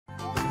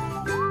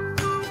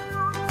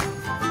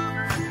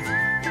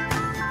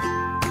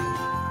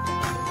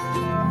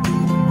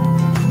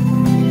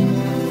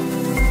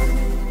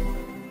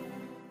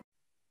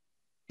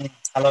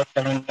Hello,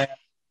 Shamina.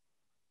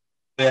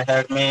 Do you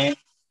hear me?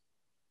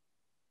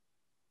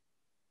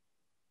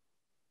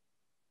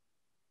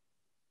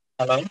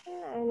 Hello?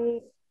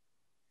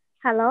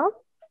 Hello?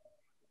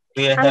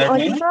 Do you I'm hear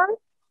me?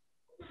 audible?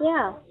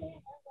 Yeah.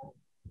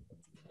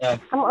 Yeah.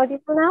 I'm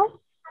audible now?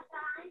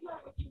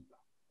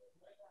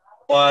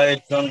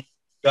 Why don't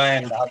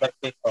join the other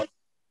people?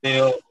 Do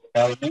you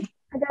tell me?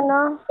 I don't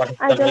know. What is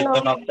I the don't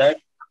reason know. of that?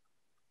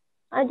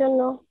 I don't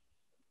know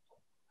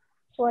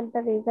what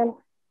the reason.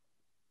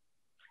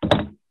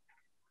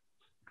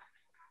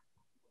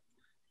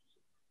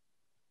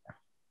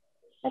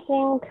 I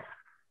think,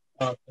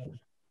 Okay.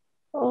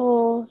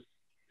 oh,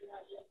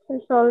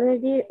 it's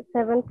already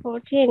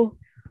 7:14.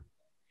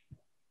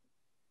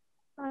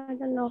 I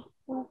don't know.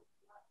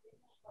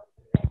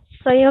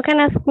 So you can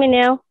ask me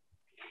now.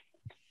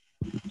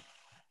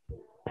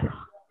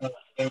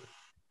 Okay.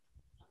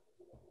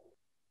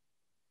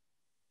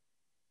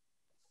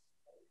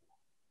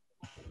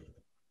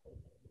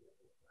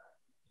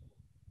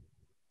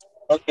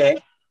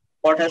 Okay.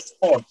 What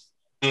sports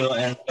do you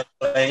enjoy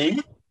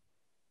playing?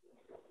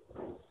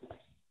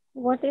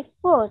 What is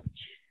sports?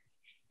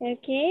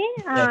 Okay.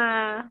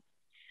 Yes.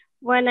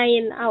 When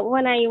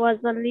I was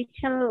a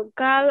little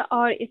girl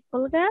or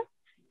school girl,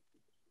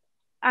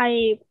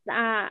 I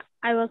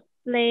was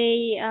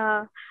play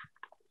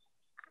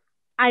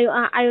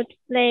I would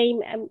play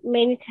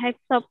many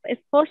types of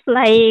sports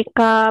like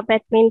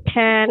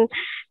badminton,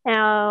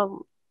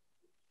 um,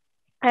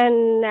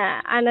 and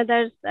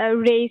another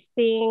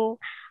racing,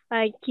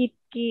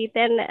 kit,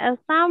 and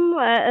some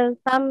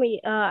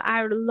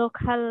are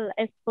local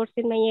sports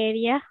in my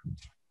area.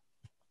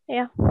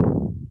 Yeah.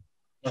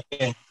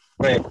 Okay.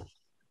 Great.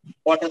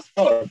 What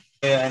sport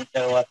do you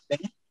enjoy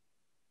watching?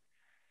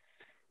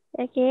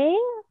 Okay.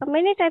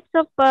 Many types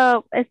of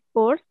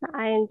sports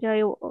I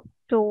enjoy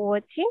to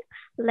watching,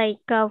 like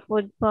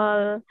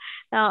football,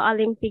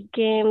 Olympic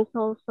games,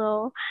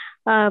 also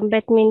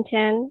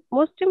badminton.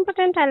 Most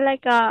important, I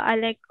like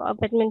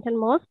badminton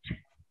most,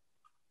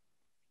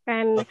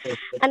 and Okay.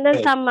 That's and then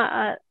great.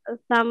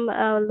 some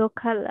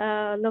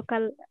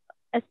local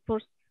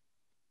sports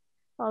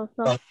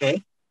also.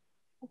 Okay.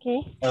 Okay.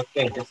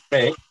 Okay. That's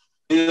great.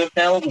 Do you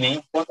tell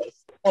me what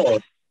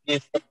sport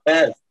is the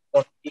best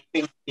for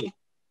keeping fit?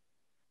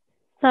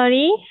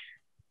 Sorry,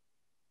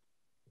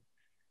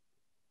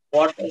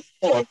 What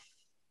sport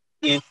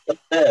is the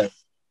best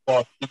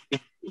for keeping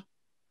fit?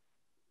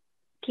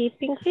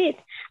 keeping fit.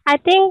 I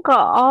think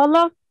all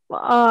of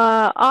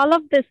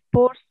the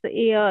sports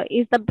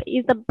is the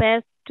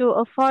best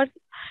to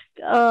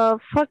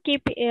for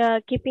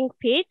keeping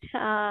fit.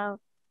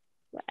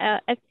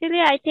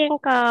 Actually, I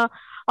think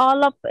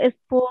all of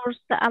sports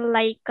are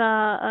like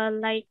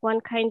one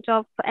kind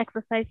of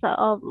exercise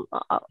of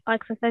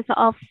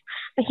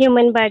the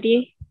human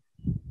body.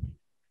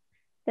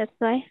 That's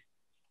why.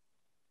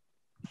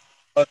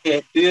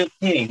 Okay. Do you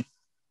think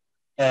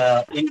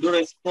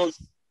indoor sports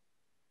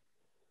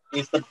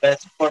is the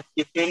best for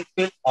keeping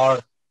fit or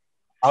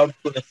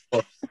outdoor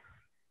sports?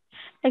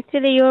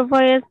 Actually, your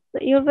voice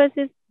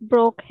is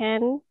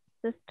broken.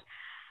 Just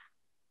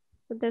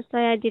so that's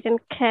why I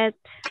didn't catch.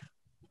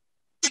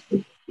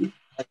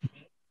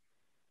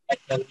 I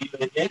tell you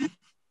again.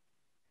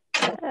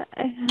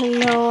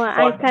 No,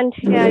 I What? can't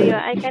hear you.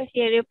 I can't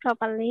hear you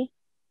properly.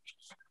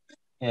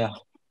 Yeah.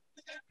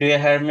 Do you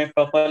hear me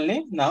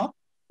properly now?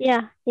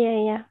 Yeah.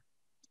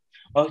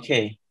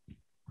 Okay.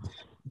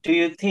 Do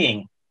you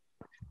think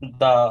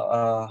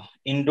the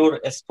indoor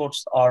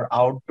sports or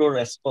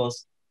outdoor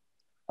sports,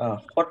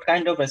 what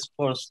kind of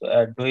sports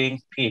doing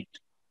fit,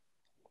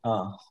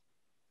 uh,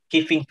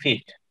 keeping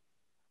fit?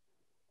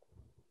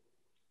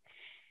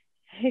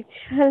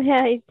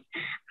 Actually,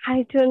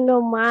 I don't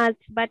know much,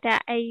 but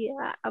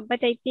but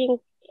I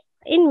think,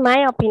 in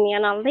my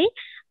opinion only,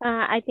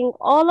 I think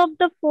all of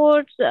the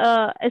sports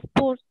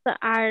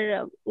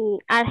are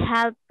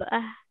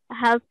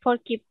help for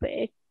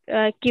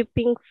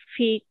keeping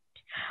fit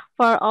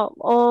for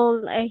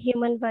all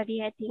human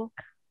body. I think.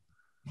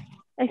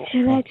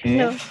 Actually, I don't Okay.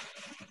 know.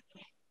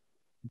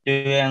 Do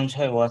you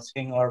enjoy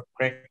watching or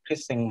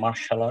practicing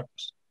martial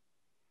arts?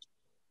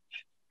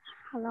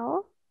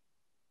 Hello.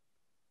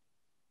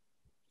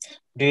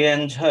 Do you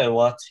enjoy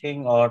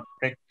watching or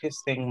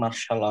practicing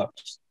martial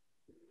arts?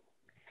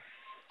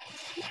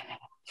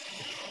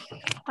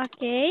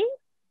 Okay.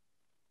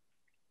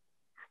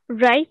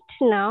 Right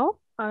now,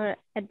 or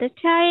at the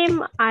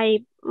time,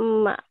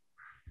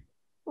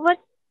 what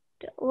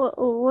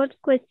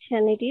what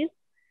question it is?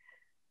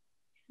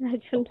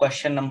 I don't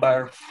Question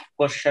number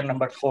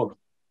 4.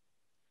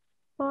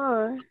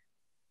 know.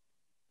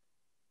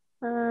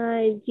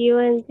 Do you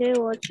enjoy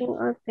watching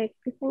or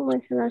practicing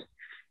martial arts?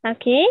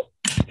 Okay.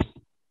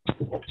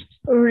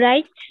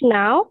 Right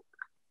now,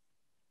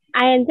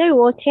 I enjoy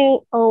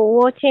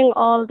watching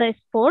all the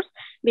sports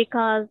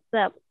because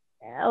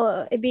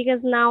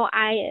now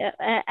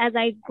as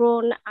I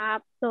grown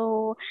up,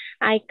 so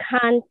I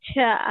can't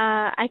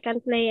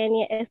play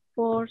any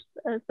sports,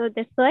 so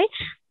that's why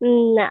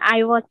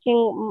I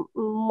watching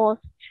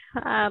most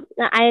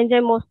I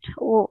enjoy most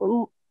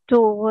to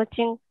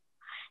watching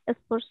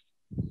sports.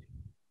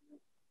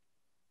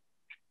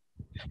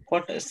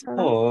 What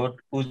Hello? sport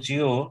would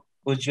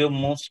you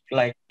most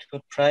like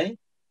to try?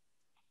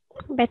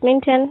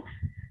 Badminton.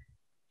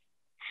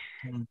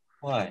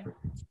 Why?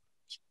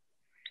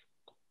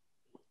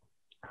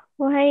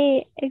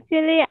 Why?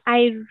 Actually,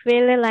 I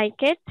really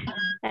like it,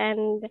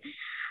 and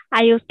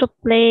I used to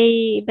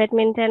play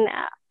badminton.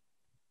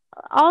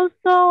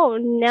 Also,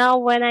 now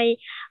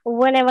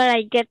whenever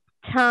I get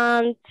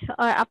chance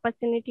or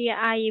opportunity,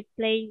 I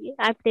play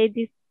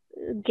this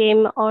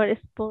game or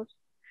sport.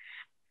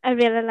 I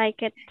really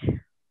like it.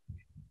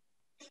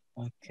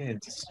 Okay,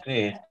 that's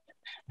great.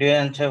 Do you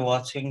enjoy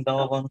watching the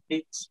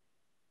Olympics?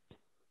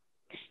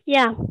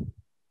 Yeah,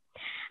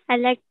 I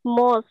like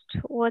most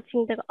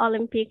watching the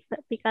Olympics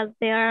because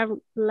there are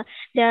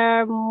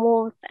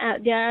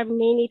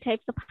many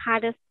types of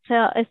hardest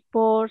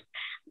sports.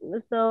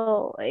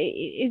 So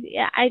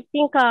I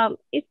think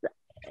it's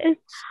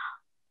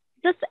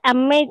just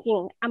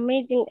amazing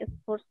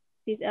sports.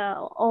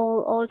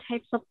 All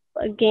types of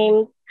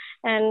games,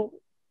 and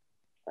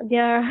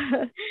there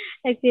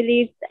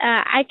actually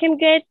I can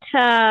get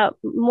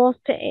most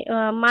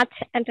much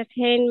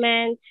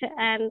entertainment,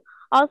 and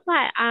also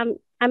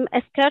I'm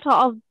scared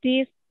of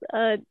these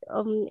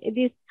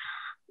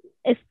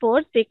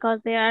sports because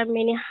there are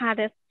many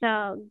hardest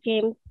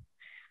games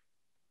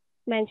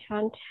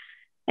mentioned.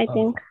 I Oh,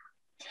 think.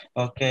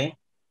 okay.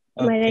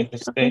 Am I Okay, right?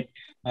 that's Okay. great.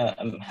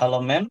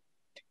 Hello, ma'am.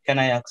 Can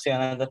I ask you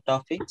another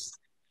topics?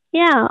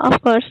 Yeah,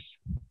 of course.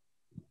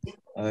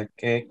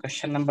 Okay,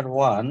 question number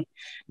one.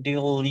 Do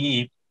you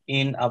live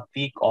in a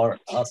big or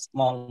a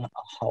small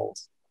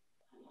house?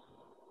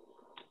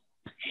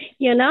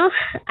 You know,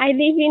 I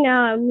live in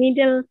a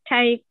middle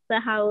type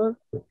house,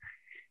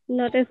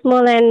 not a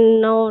small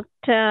and not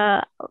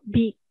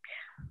big.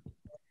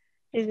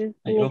 It is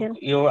middle.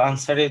 Your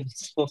answer is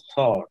so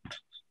short.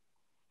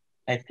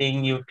 I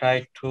think you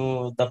tried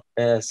to the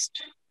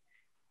best.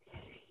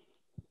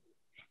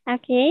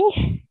 Okay.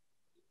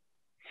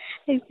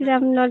 Actually,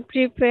 I'm not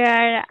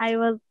prepared. I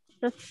was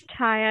just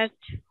tired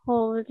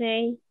whole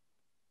day.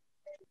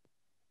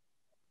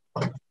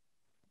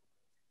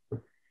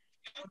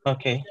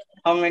 Okay,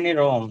 how many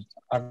rooms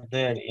are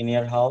there in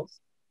your house?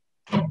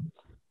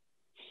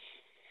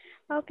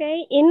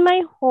 Okay, in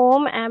my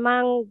home,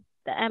 among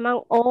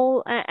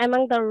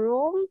the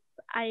rooms,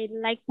 I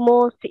like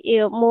most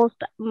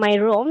my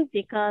room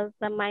because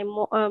my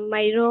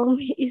room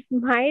is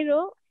my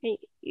room.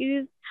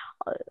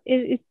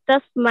 It's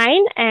just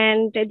mine,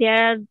 and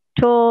there are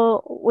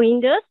two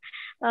windows.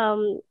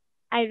 Um,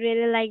 I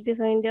really like these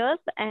windows,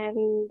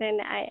 and then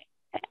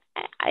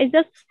I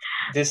just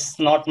This is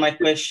not my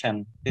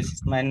question. This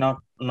is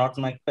not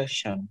my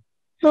question.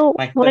 so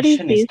My what is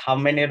question is this? how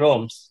many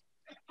rooms?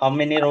 How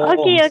many Okay,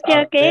 rooms okay,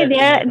 are okay. there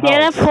in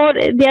your house?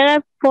 There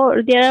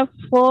are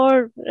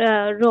four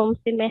rooms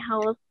in my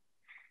house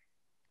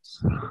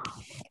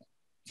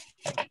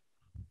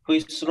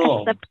Which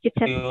room except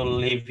do kitchen. you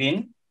live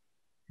in?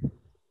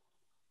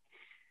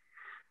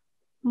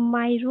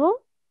 My room?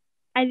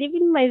 I live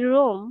in my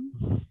room.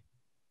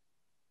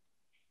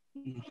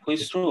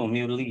 Which room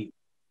you live?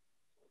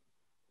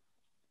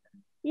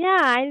 Yeah,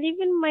 I live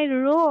in my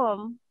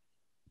room.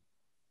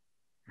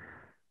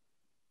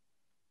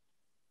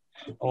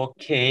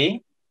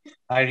 Okay,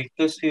 I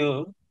request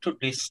you to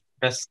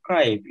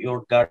describe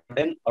your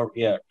garden or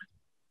yard.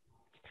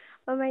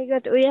 Oh my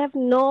god, we have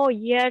no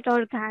yard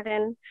or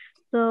garden.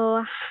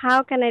 So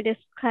how can I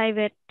describe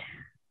it?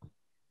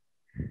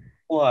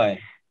 Why?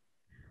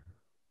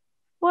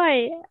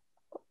 Why?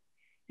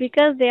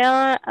 Because they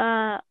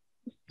are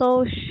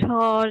so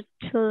short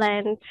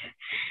length.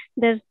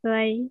 That's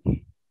why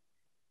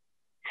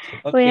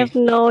we Okay, have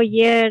no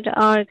yard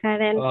or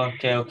garden.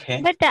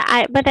 okay. But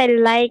I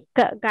like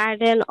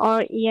garden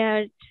or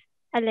yard.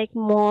 I like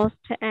most,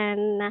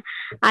 and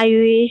I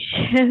wish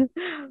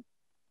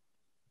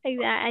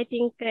I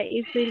think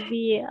it will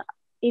be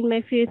in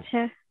my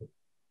future.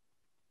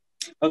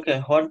 Okay,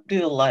 what do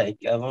you like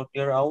about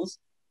your house?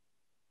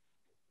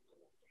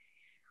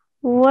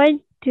 What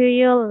do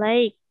you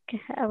like?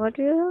 What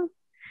do you?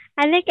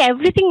 I like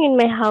everything in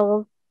my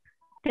house.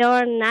 There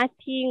are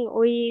nothing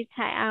which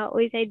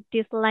I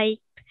dislike.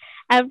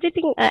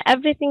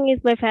 Everything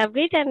is my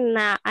favorite, and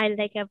I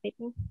like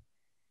everything.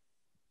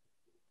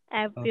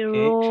 Every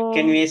Okay,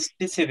 can you room, be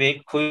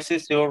specific which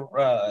is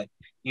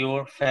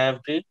your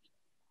favorite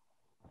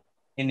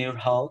in your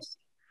house?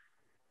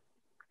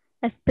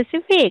 a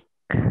specific,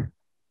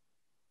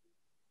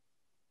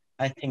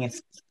 I think it's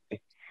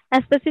specific.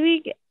 a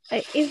specific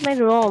is my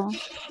room.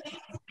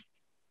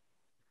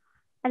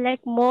 I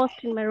like most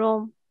in my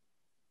room.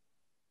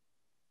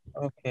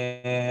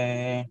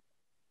 Okay,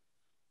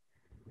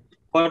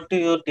 what do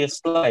you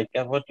dislike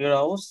about your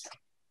house?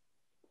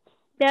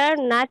 There are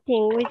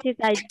nothing which is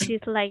I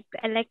dislike.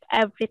 I like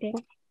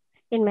everything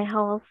in my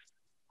house.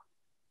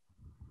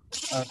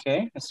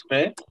 Okay, that's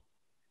great.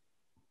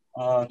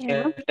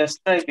 Yeah. Okay,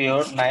 describe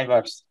your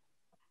neighborhood.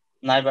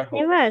 Never,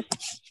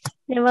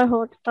 never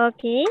heard.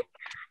 Okay.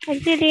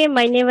 Actually,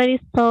 my neighbor is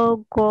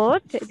so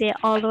good. They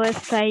always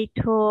try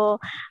to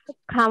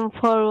come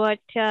forward,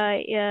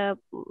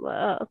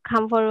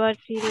 come forward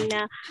in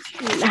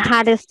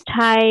hardest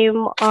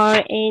time or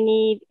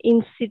any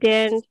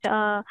incident,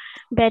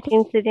 bad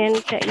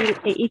incident in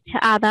each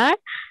other.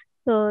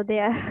 So they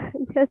are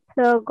just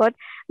so good.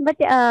 But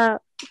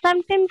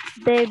sometimes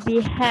they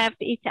behave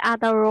each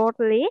other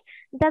rudely.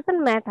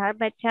 Doesn't matter.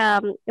 But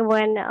um,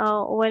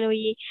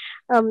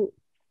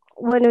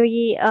 when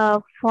we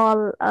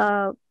fall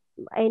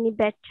any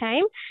bad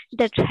time,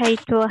 they try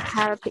to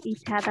help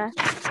each other.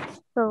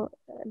 So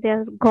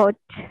they're good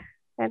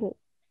and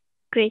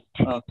great.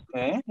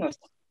 Okay,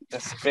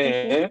 that's Okay.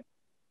 great.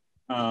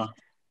 Uh,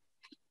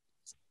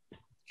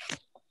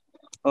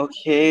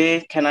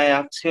 okay, can I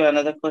ask you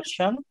another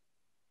question?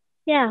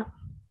 Yeah,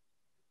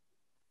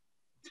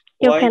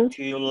 you Why can.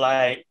 do you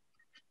like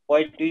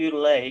why do you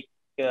like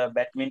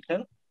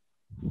badminton?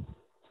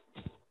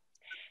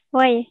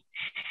 Why?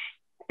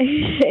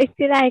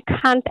 Actually, I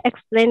can't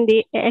explain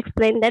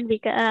that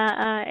because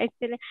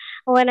actually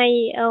when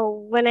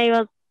I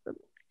was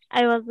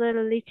a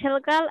little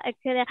girl,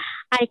 actually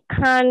I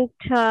can't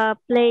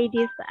play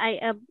this.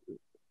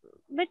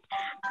 But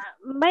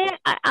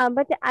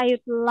but I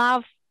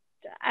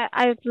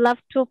would love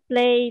to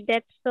play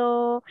that.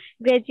 So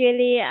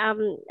gradually, I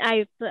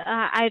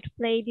would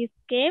play this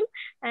game,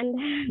 and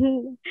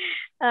then,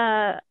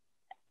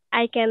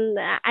 I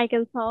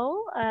can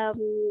solve.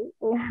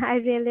 I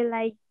really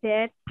like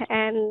that,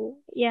 and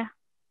yeah,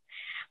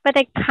 but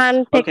I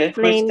can't Okay, which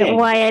explain team?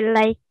 why I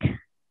like.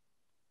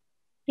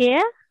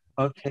 Yeah,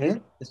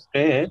 Okay, it's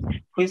great.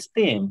 Which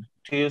team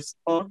do you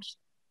support?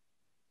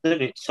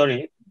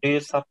 Sorry, do you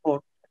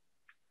support?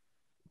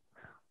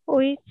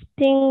 which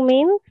thing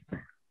means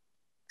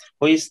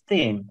Which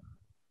team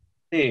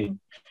do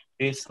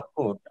you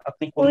support?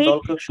 আপনি কোন which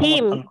দলকে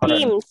সমর্থন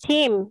করেন?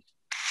 team.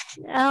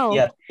 Oh,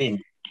 Yeah, team.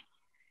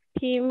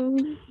 team.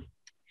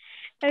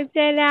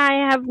 Actually, I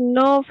have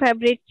no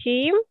favorite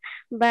team,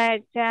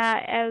 but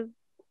as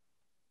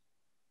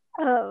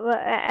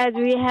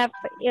we have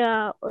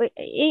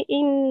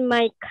in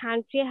my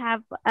country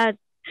have a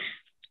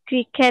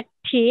cricket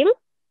team,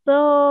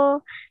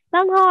 so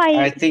somehow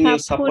I I think you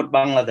support support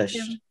Bangladesh.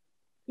 them.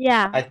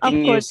 Yeah, I of think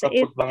you course,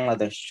 support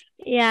Bangladesh.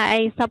 yeah,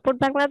 I support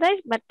Bangladesh,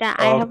 but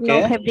I have no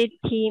Okay. favorite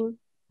team.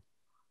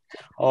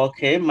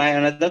 Okay. My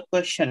another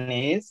question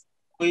is,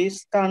 which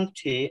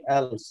country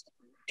else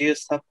do you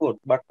support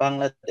but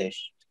Bangladesh?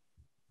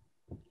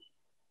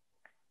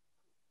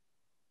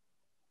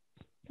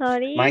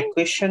 Sorry. My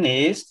question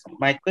is,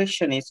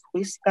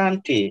 which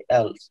country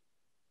else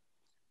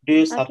do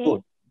you Okay.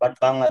 support but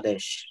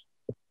Bangladesh?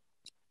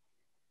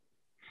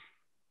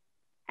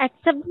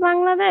 Except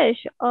Bangladesh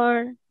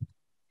or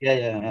Yeah,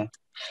 yeah, yeah.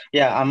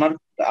 Yeah,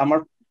 আমার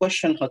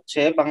question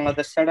হচ্ছে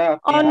বাংলাদেশ ছাড়া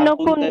আপনি অন্য আর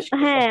কোন কোন দেশকে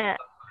হ্যাঁ support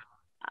করেন?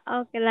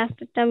 ওকে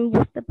লাস্টেরটা আমি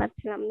বুঝতে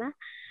পারছিলাম না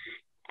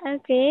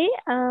ওকে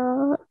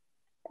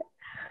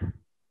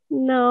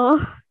no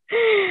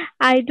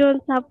I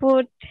don't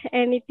support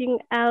anything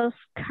else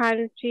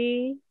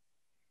country.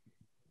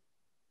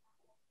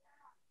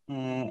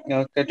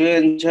 Okay, do you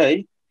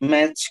enjoy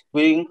match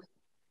going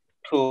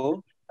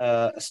to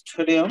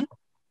stadium?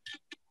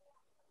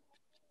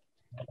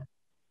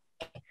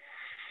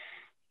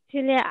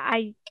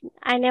 Actually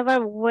I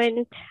never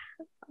went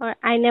or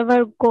I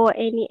never go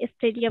any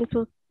stadium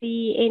to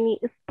see any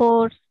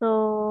sports,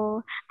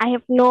 so I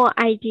have no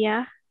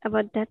idea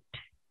about that.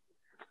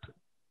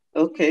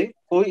 Okay,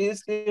 who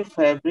is your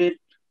favorite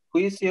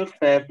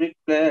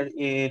player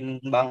in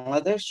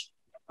Bangladesh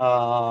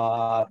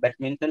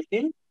badminton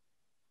team?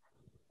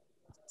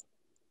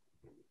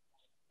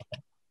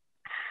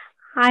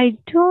 I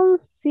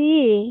don't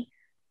see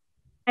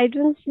I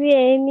don't see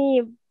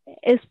any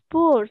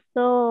sports,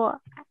 so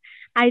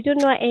I don't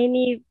know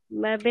any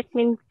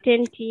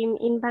badminton team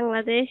in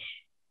Bangladesh.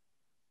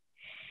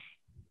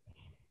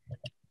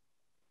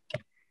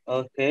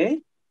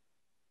 Okay,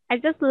 I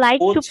just like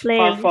to whose play.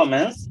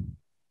 performance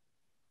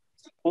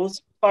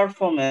whose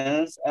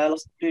performance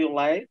else do you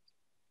like?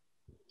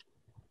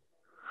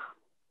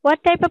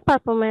 What type of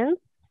performance?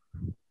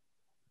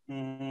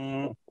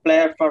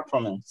 Player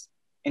performance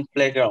in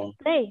playground.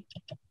 Play.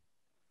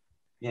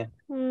 Yeah.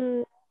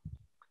 Hmm,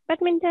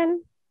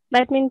 badminton,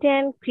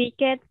 badminton,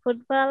 cricket,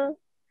 football,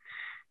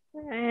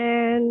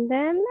 and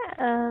then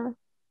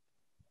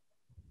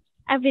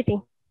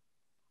everything.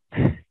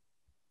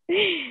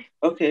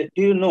 Okay.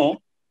 Do you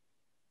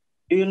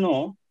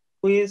know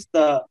who is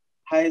the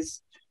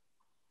highest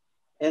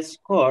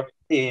score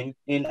team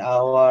in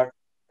our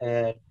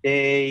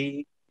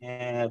day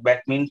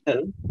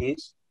badminton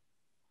is?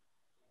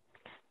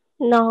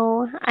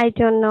 No, I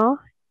don't know.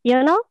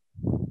 You know?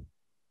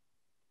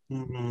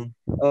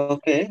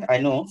 Okay, I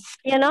know.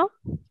 You know?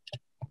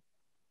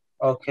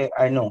 Okay,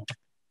 I know.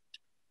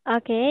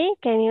 Okay,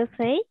 can you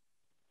say?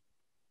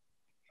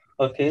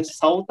 Okay,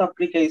 South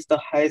Africa is the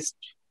highest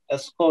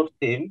score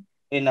team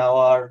in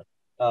our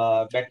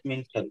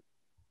badminton.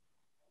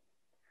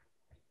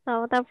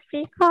 South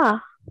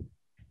Africa.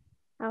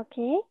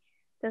 Okay,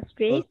 that's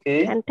great.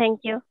 Okay, And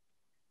thank you.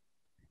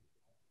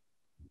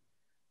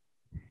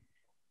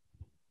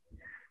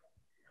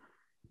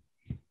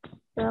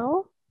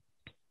 So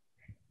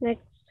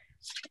next,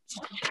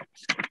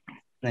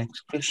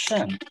 Next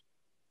question.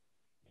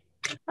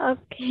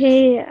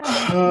 okay.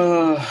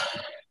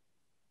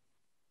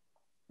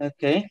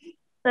 Okay.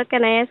 So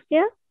can I ask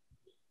you?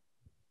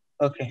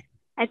 Okay.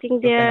 I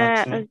think You can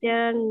ask me.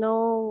 there are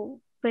no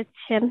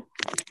question,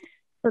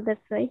 so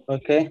that's why.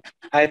 Okay.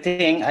 I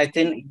think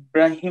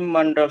Ibrahim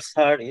Mandal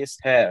sir is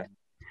here.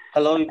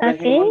 Hello, Ibrahim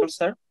Okay. Mandal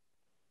sir.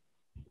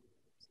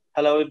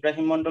 Hello,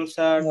 Ibrahim Mandal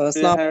sir. Do you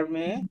Islam. hear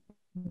me?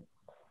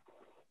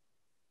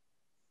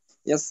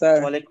 Yes,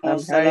 sir. Walaikum I'm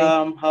hearing.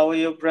 assalam. How are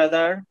you,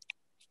 brother?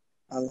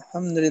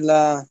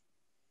 Alhamdulillah.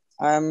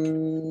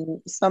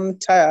 I'm some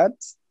tired.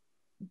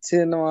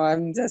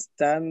 I'm just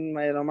done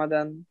my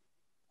Ramadan,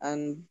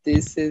 and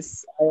this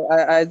is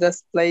I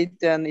just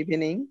played an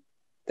evening.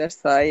 That's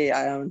why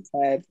I am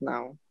tired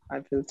now.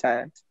 I feel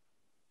tired.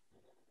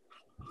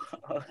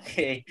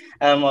 Okay.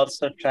 I'm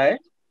also tired,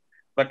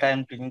 but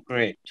I'm doing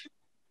great.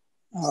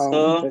 Oh,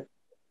 So, good.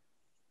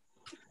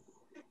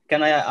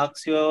 can I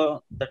ask you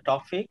the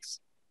topics?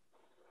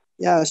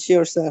 Yeah,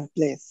 sure, sir.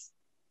 Please.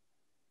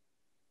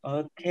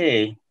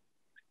 Okay.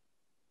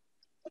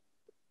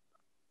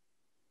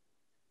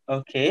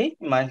 Okay.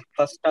 My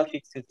first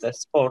topic is the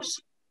sports.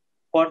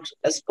 What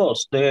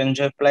sports do you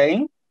enjoy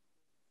playing?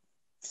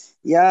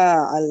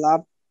 Yeah, I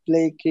love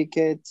play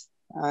cricket,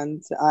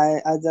 and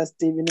I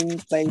just evening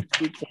play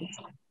cricket.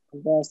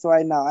 That's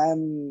why now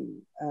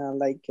I'm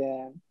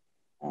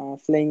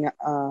playing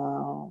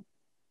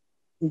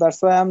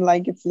that's why I'm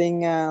like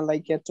feeling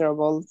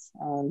troubles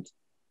and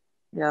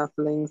yeah,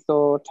 feeling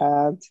so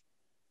tired.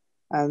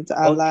 And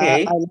I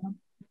Okay.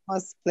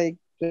 must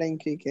playing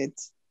cricket.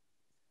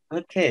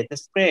 Okay.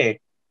 That's great.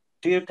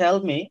 Do you tell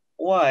me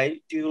why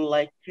do you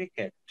like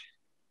cricket?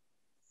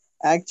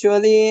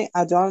 Actually,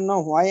 I don't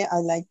know why I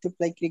like to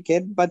play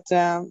cricket, but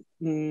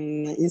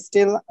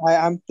still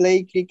I'm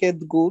play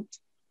cricket good.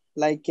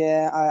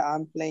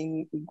 I'm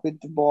playing with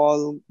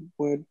ball,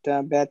 with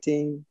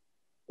batting,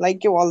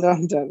 like a all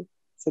rounder.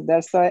 So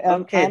that's why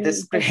Okay.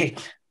 That's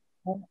great.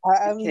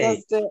 I'm Okay.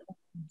 just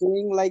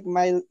doing like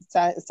my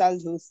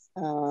childhood,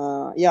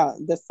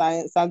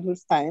 childhood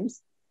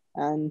times,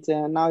 and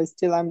now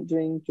still I'm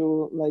doing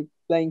to like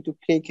playing to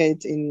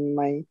cricket in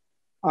my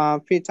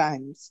free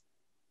times.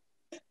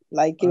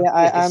 Okay.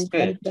 That's I'm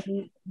great.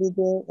 playing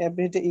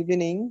every day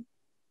evening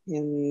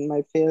in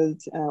my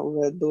field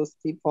with those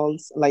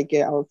peoples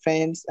our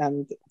friends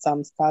and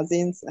some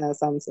cousins,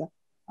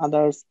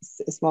 others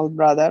small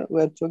brother.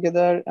 We're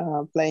together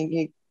playing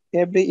it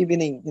every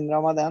evening in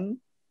Ramadan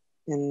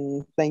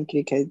in playing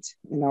cricket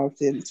in our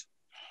field.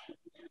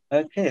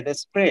 Okay.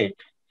 That's great.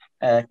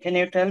 Can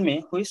you tell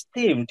me which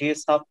team do you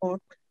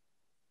support?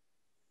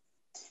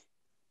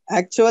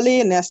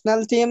 Actually,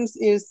 national teams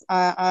is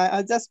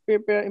I just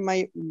prepare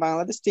my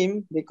Bangladesh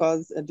team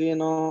because do you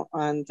know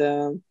and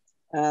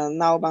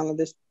now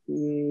Bangladesh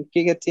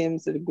cricket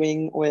teams are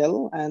going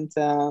well and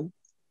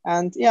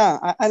yeah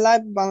I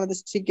like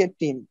Bangladesh cricket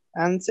team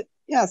and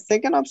yeah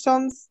second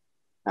options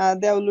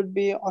there would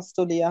be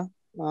Australia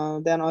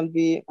then will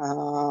be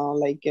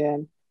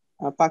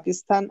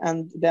Pakistan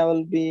and there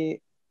will be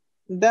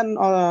then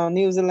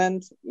New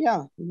Zealand,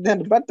 yeah.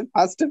 Then, but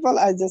first of all,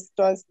 I just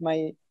trust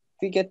my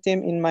cricket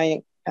team in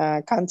my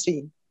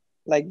country,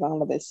 like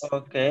Bangladesh.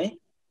 Okay.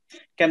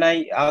 Can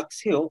I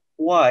ask you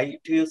why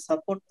do you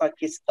support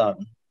Pakistan?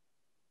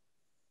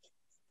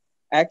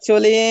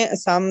 Actually,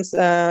 some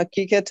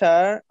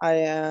cricketer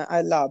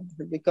I love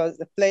because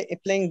they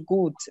playing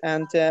good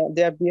and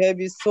their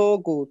behavior is so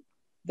good.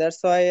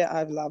 That's why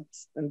I've loved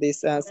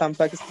this some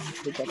Pakistan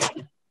cricket.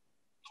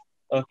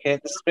 Okay,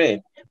 that's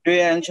great. Do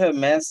you enjoy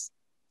match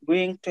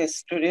going to a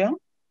stadium?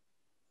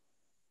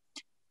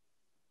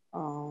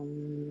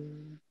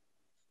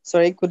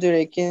 Sorry, could you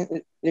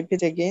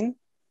repeat again?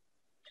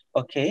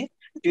 Okay.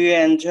 Do you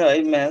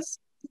enjoy match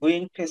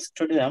going to a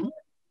stadium?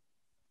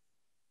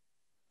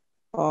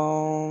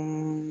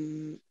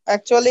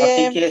 Actually,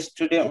 PK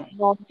stadium?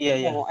 no, Yeah,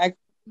 yeah. no.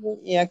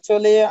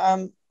 Actually,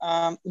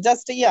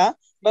 just yeah,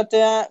 but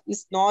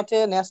it's not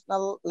a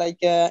national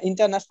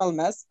international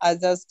match. I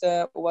just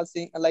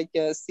watching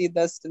see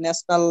this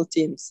national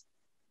teams.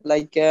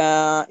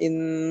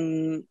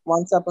 In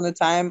once upon a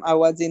time, I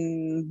was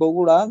in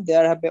Bogura.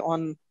 There have been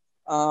on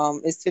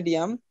a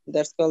stadium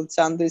that's called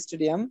Chandu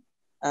Stadium,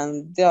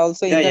 and they are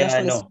also Yeah, yeah,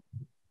 I international. know.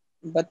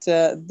 But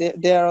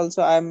they are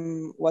also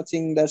I'm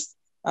watching there's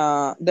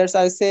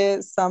I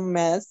say some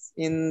match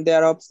in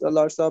there of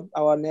lots of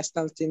our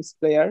national teams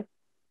player.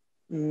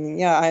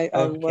 Yeah, I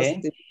was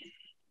Okay. the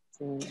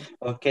um,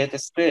 Okay,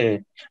 that's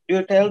great. Do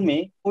you tell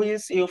me who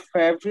is your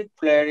favorite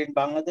player in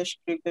Bangladesh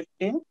cricket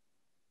team?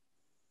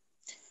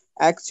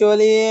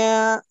 actually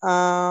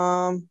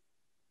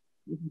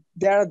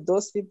there are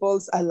those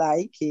peoples I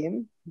like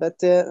him, but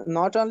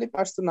not only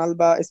personal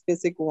but a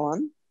specific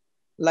one.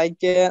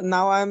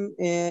 Now I'm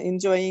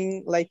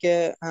enjoying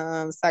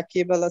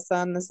Sakib Al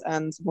Hasan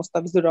and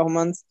Mustafizur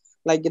Rahman's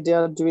they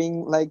are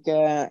doing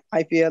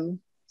IPL,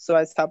 so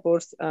I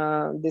support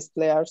these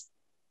players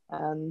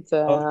and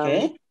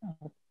Okay.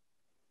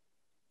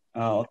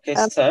 Okay,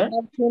 And sir.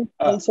 national team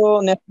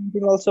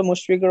also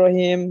Mushfiq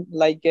Rahim,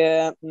 like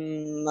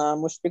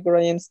Mushfiq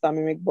Rahim,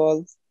 Tamim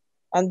Iqbal,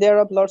 and there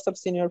are lots of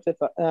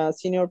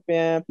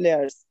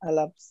players. I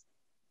love.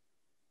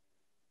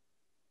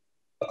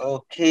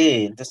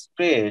 Okay, that's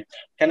great.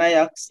 Can I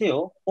ask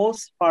you,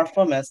 whose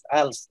performance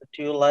else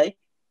do you like?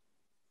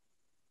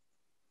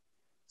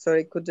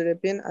 Sorry, could you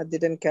repeat? I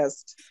didn't catch.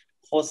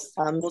 Whose,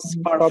 whose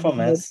Some problem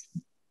with, performance,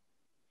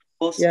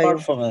 whose yeah, yeah.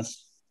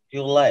 performance do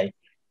you like?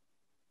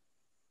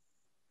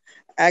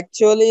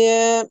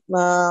 Actually,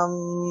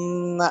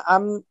 I'm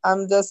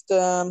just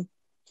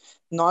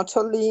not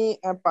only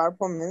a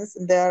performance.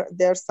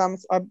 There's some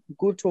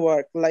good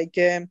work, like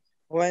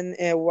when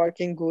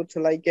working good,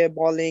 like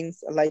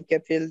bowlings, like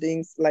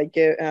fieldings, like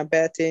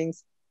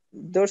battings.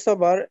 Those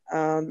are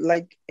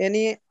like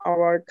any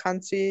our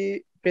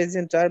country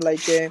presenter,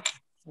 like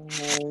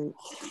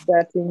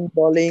batting,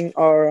 bowling,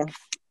 or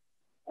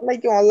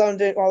like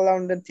all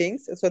rounder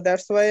things. So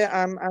that's why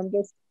I'm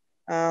just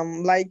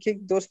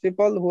liking those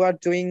people who are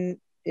doing,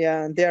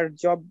 yeah, their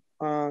job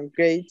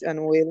great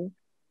and well.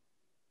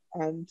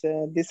 And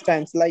these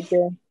times,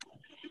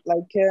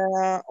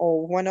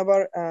 or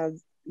whenever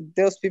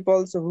those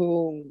people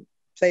who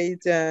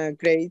played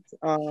great,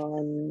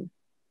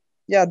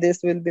 yeah,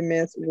 this will be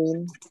match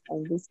win.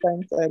 And these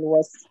times I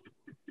was,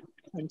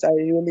 and I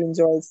really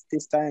enjoy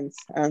these times,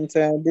 and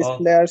these Oh,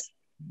 players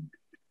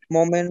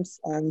moments,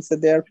 and so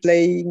their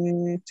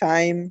playing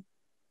time.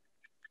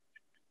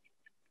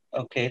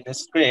 okay,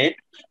 that's great.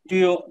 Do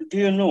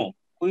you know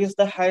who is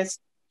the highest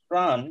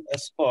run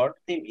scored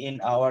team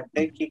in our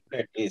Turkey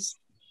practice?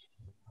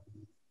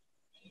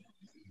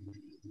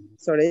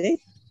 Sorry,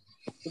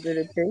 could you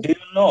repeat? Do you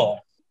know?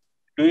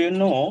 Do you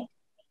know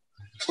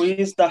who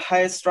is the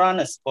highest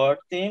run scored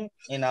team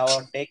in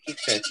our Turkey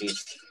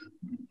practice?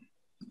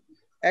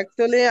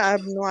 Actually, I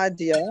have no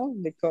idea,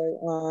 because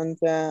and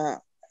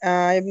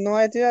I have no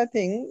idea. I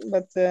think,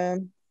 but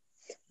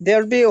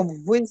there'll be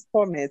which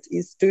format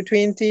is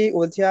 220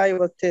 ODI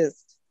or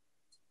test.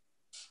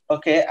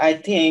 Okay, I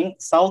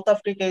think South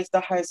Africa is the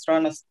highest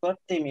run scored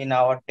team in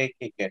our Turkey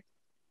cricket.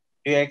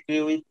 Do you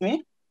agree with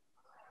me?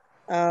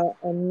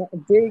 And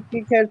they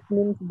cricket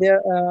means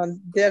there are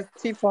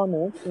three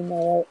formats in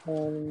our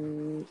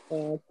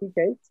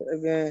cricket.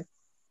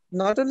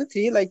 Not only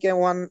three, like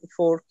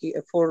four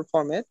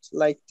format,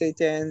 like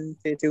T10,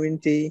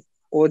 T20,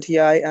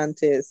 ODI, and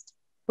test.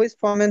 Which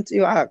format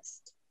you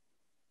asked?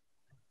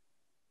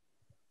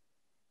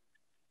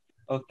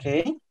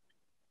 Okay.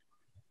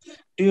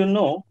 Do you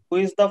know who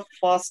is the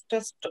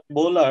fastest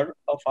bowler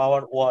of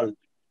our world?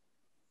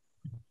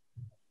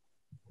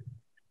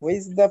 Who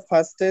is the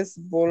fastest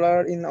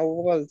bowler in the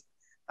world?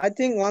 I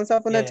think once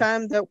upon a Yeah, yeah.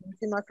 time the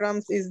Wasim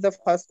Akrams is the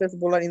fastest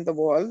bowler in the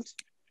world,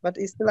 but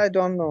still I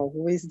don't know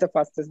who is the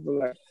fastest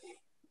bowler.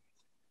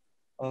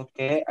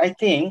 Okay, I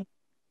think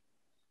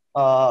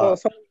uh, Oh,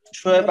 sorry,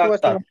 Shoaib not Wasim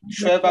Akhtar. Akram, but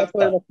Shoaib sorry,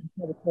 Akhtar.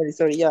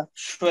 sorry, yeah,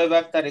 Shoaib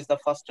Akhtar is the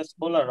fastest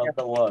bowler yeah, of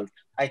the world,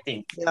 I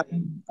think. yeah.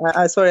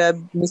 Sorry, I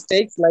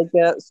mistakes. Like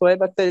Shoaib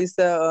Akhtar is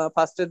the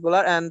fastest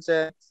bowler, and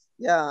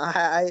yeah,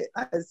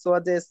 I saw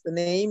this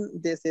name.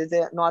 This is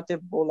not a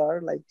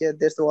bowler. Like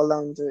there's all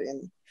round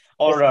in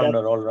All this bat.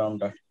 rounder, all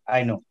rounder.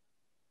 I know.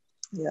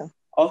 Yeah.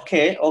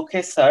 Okay,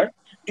 okay, sir.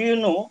 Do you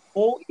know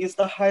who is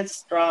the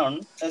highest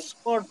run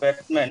scored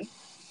batsman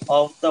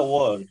of the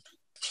world?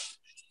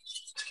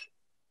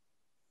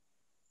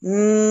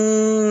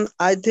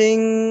 I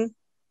think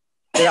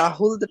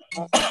Rahul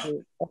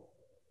Dravid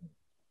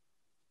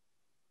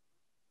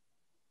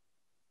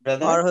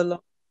Brother? or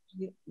hello,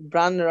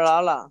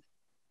 Branrala.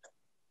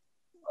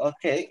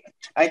 Okay,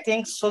 I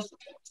think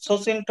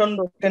Sachin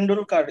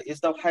Tendulkar is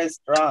the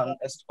highest run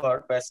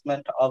scored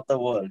batsman of the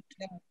world,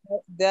 I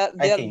They're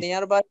think.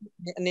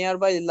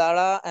 nearby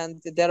Lara, and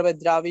thereby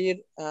Dravid.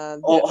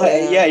 Oh,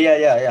 yeah, yeah,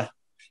 yeah, yeah,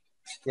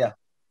 yeah.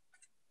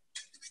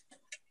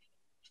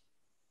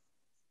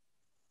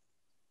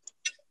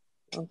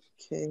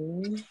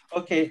 Okay.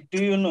 Okay,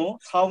 do you know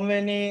how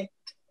many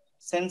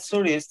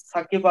centuries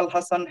Sakib Al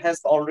Hasan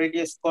has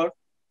already scored?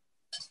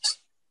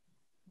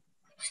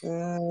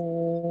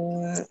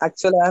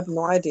 Actually, I have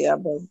no idea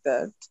about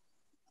that.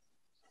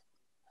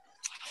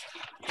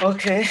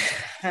 Okay,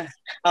 I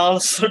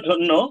also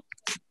don't know.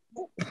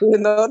 Do you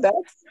know that?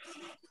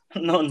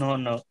 No, no,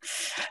 no,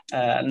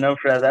 no,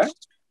 brother.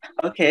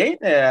 Okay,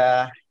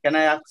 can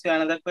I ask you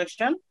another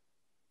question?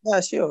 Yeah,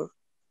 sure.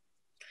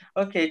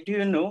 Okay, do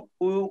you know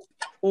who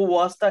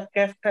was the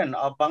captain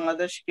of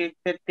Bangladesh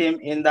cricket team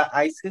in the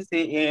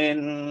ICC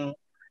in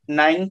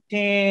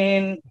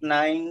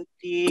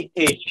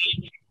 1998?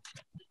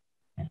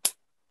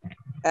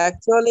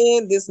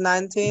 Actually, this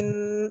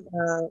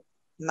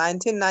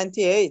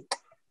 1998.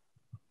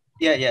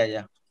 Yeah, yeah,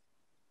 yeah.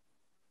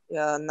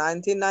 Yeah,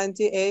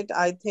 1998.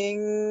 I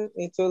think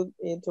it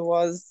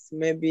was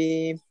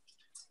maybe.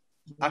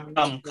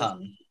 Akram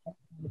Khan.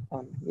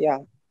 Yeah.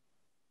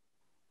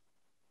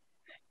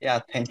 Yeah,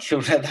 thank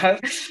you, brother.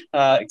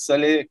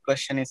 Actually,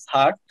 question is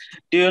hard.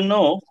 Do you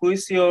know who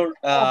is your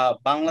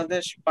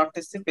Bangladesh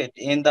participate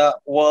in the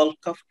World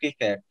Cup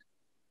cricket?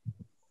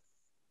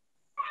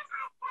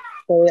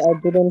 sorry, I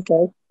didn't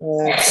catch.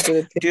 Could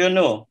you Do you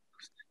know?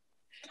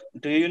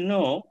 Do you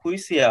know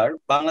which year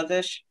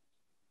Bangladesh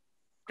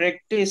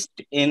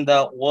practiced in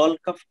the World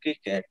Cup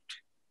cricket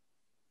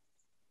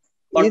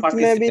or It may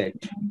be participate?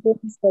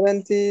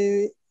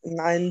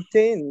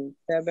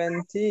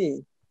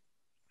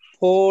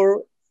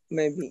 1974,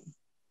 maybe.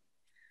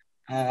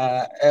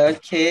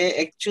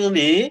 Okay,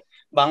 actually,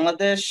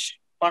 Bangladesh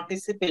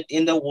participate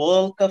in the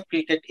World Cup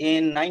cricket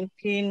in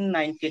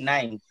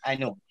 1999. I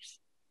know.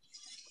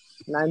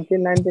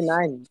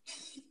 1999.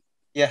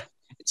 Yeah,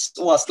 it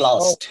was Oh,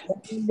 lost.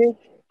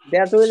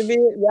 yeah,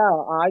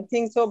 I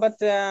think so, but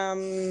I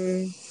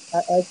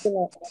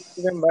still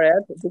remember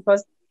it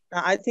because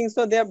I think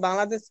so. Their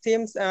Bangladesh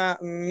teams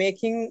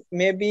making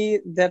maybe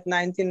that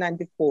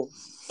 1994.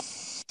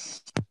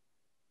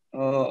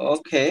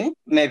 Okay,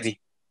 maybe.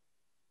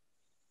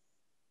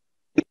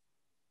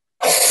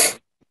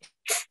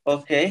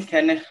 Okay,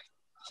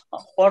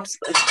 what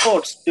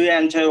sports do you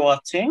enjoy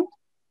watching?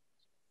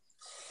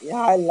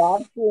 Yeah, I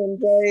love to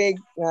enjoy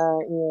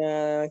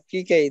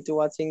cricket,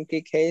 watching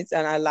cricket,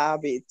 and I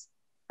love it.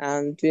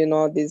 And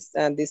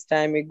this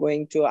time we're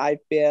going to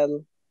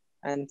IPL,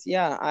 and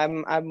yeah,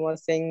 I'm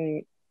watched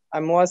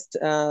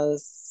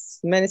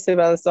many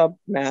several of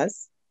match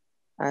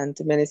and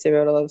many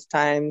several of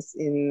times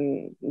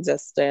in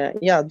just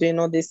yeah. Do you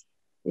know this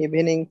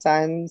evening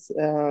times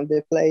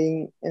they're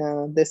playing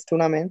this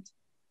tournament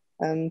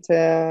and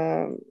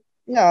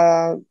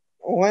yeah,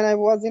 when I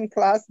was in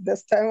class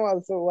this time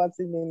also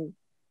watching in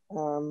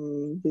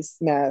this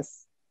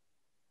mass.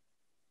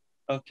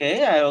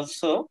 Okay, I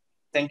also.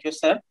 Thank you,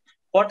 sir.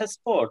 What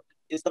sport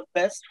is the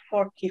best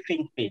for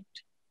keeping fit?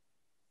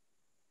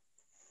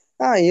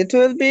 It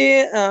will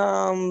be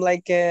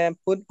like a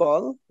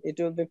football. It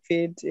will be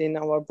fit in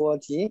our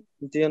body.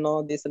 Do you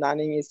know this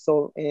running is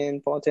so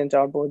important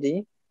our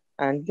body,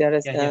 and there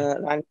is Yeah,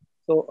 yeah.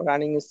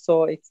 running is so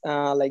it's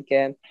like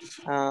a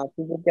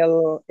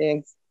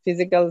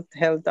physical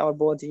health our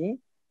body,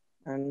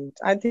 and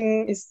I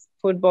think it's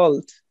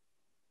football.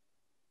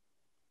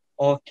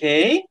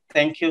 Okay,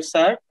 thank you,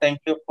 sir. Thank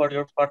you for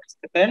your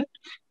participant.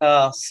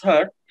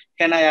 Sir,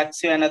 can I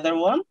ask you another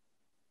one?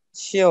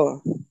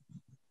 Sure.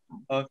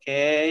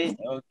 Okay.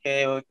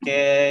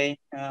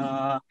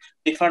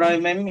 Defaroy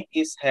ma'am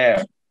is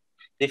here.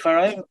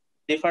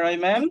 Defaroy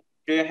ma'am,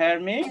 do you hear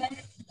me?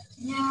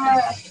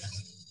 Yeah,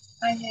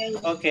 I hear you.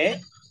 Okay.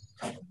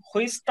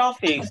 Which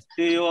topics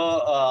do you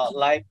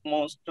like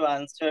most to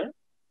answer?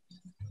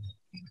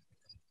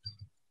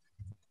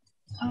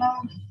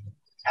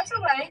 That's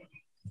all right.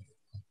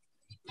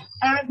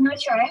 I have no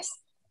choice.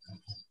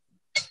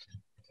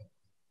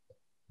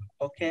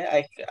 Okay,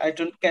 I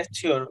don't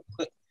catch your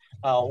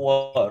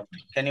word.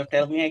 Can you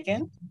tell me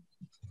again?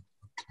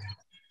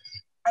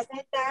 I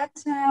said that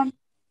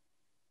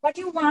what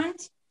you want,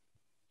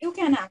 you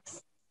can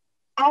ask.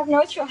 I have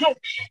no choice.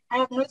 I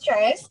have no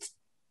choice.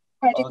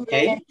 Particular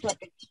Okay.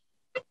 topic.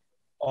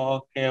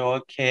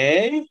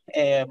 Okay.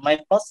 My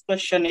first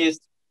question is,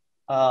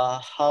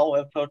 how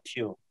about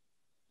you?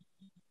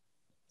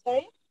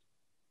 Sorry?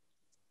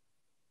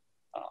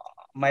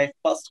 My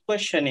first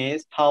question is,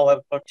 how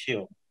about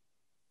you?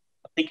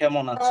 আপনি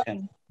কেমন আছেন?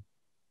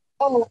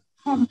 Oh,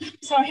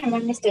 sorry,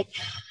 my mistake.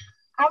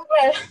 I'm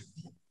well.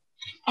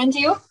 And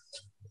you?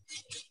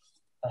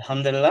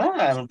 Alhamdulillah,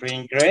 I'm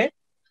doing great.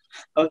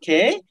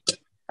 Okay.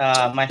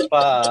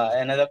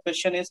 Another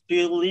question is, do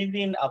you live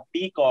in a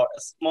big or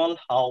a small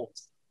house?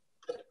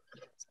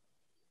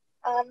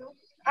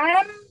 I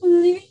am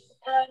living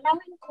now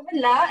in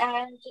Kumala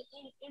and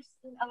it's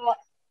in a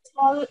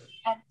small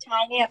and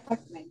tiny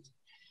apartment.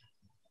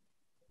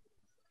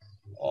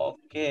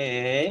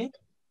 Okay.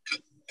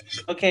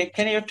 Okay,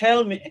 can you tell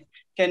me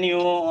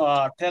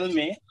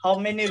how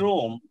many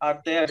rooms are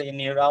there in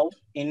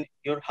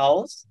your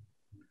house?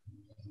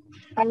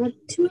 I have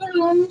 2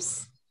 rooms,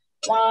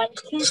 one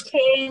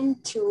kitchen,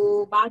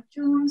 2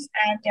 bathrooms,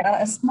 and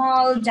a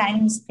small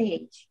dining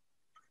space.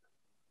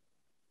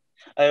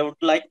 I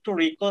would like to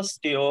request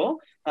you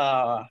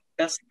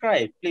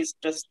please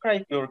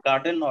describe your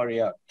garden or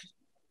yard.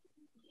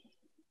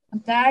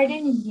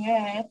 Garden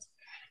yet.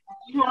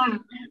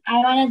 I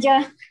wanna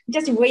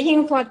just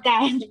waiting for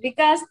that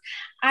because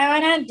I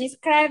wanna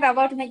describe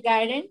about my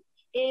garden.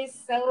 It's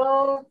so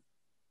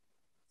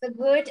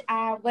good,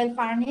 well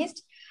furnished.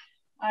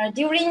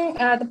 During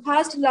the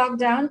past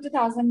lockdown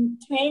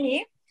 2020,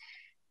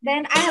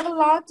 then I have a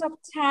lot of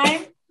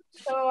time,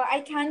 so I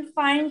can't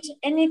find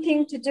anything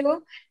to do.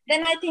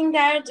 Then I think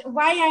that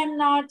why I'm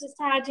not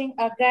starting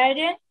a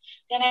garden.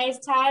 Then I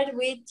start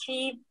with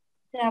 3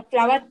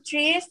 flower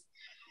trees,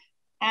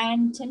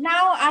 and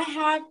now I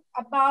have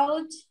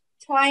about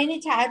 20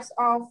 types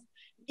of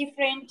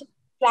different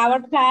flower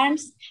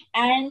plants,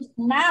 and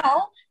now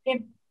they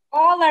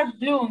all are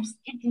blooms.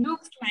 It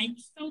looks like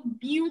so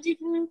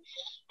beautiful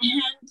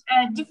and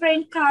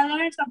different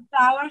colors of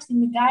flowers in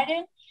the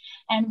garden.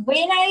 And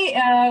when I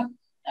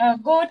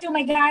go to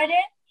my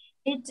garden,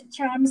 it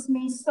charms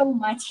me so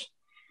much.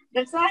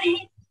 That's why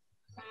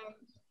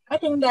I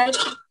think that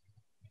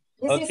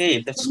this is Okay,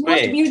 that's the most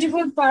great.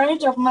 beautiful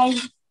part of my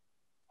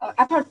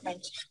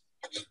apartment.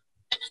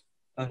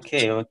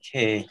 Okay,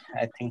 okay.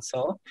 I think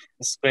so.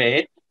 It's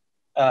great.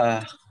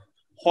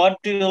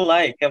 What do you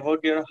like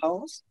about your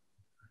house?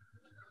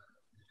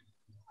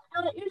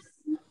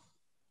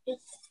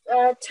 It's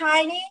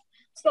tiny,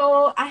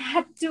 so I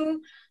have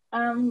to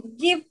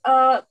give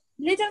a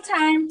little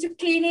time to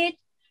clean it.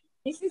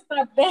 This is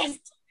the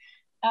best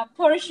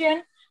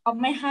portion of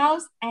my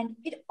house, and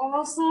it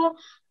also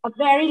a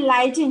very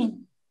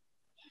lightening.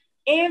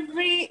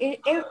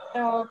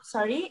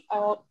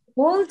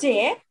 Whole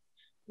day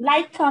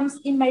light comes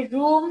in my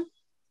room,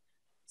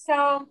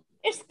 so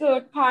it's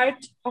good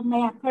part of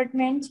my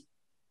apartment.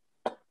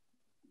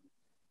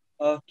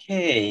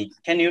 Okay.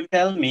 Can you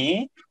tell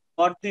me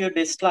what do you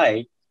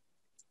dislike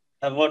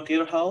about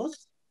your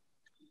house?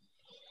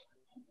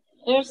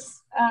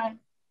 It's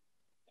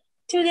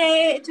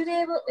today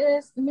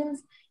is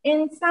means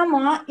in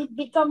summer it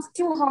becomes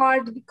too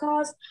hard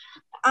because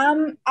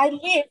I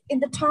live in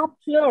the top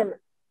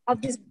floor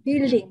of this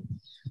building,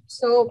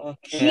 so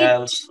Okay, heat.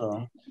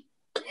 also.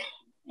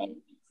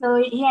 So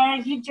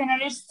here heat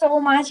generates so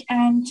much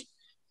and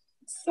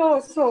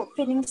so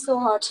feeling so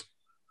hot.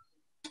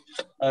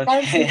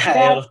 That's Okay, the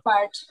bad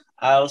part.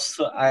 I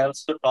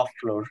also top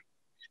floor.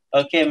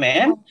 Okay,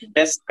 man.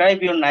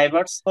 Describe your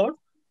neighborhood.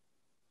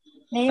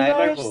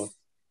 Neighborhood.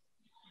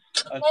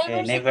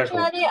 Okay, neighborhood.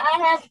 Actually, I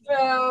have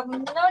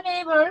no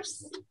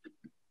neighbors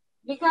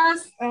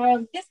because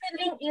this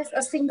building is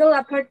a single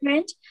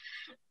apartment.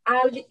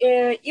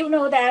 You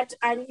know that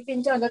I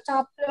live on the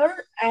top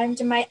floor, and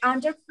my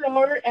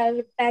underfloor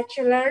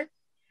bachelor,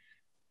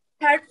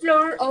 third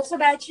floor also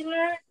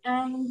bachelor,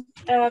 and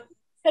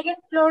second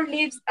floor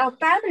lives a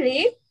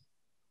family,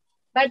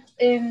 but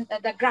in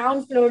the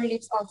ground floor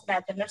lives also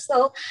bachelor.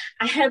 So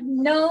I have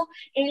no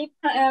any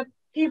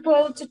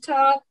people to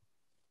talk,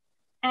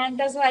 and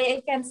that's why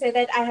I can say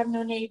that I have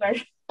no neighbor.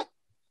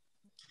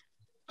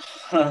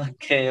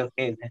 Okay,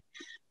 okay.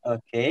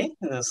 Okay,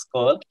 that's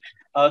cool.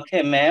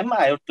 Okay, ma'am,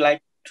 I would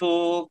like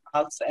to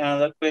ask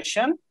another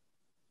question.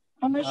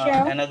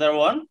 Sure. Another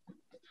one.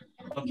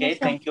 Okay,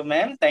 thank you,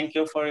 ma'am. Thank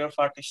you for your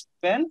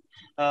participation.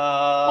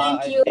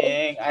 Thank you. I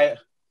think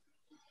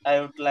I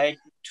would like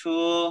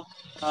to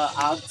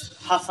ask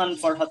Hassan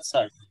Farhat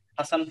sir.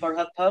 Hassan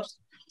Farhat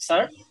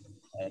sir,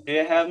 do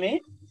you hear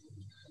me?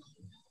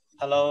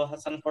 Hello,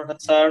 Hassan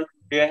Farhat sir.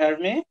 Do you hear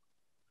me?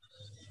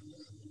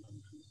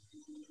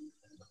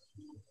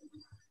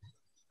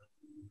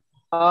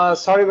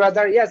 Sorry,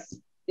 brother.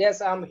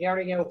 Yes, I'm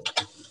hearing you.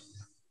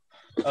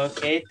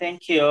 Okay,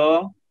 thank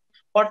you.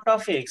 What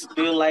topics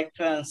do you like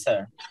to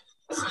answer?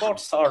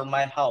 Sports or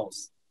my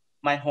house,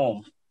 my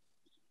home?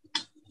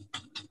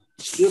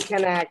 You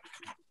can ask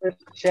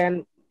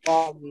question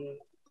from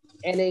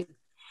any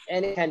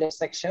kind of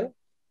section.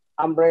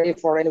 I'm ready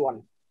for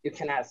anyone. You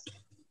can ask.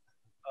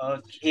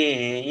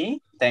 Okay,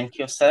 thank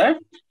you, sir.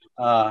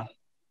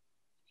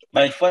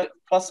 My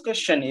first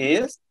question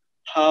is,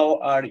 how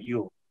are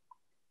you?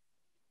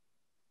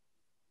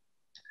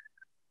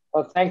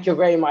 Well, thank you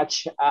very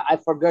much. I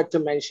forgot to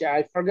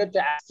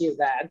ask you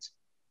that.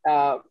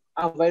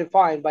 I'm very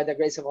fine by the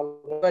grace of Allah.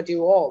 What about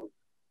you all?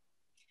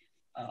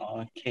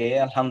 Okay,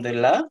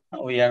 Alhamdulillah.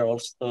 We are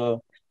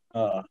also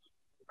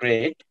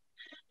great.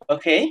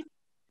 Okay.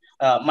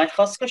 My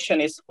first question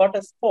is, what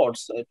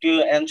sports do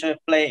you enjoy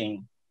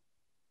playing?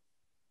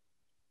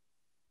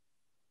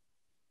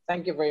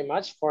 Thank you very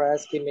much for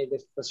asking me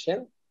this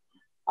question.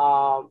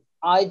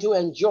 I do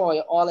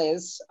enjoy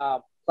always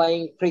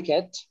playing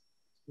cricket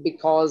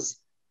because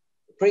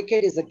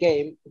cricket is a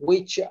game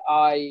which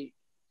I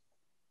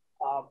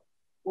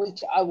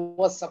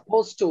was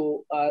supposed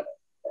to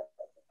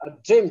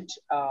dreamed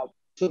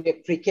to be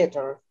a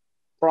cricketer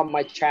from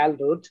my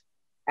childhood.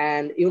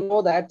 And you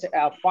know that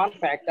fun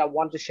fact I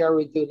want to share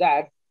with you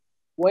that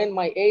when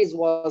my age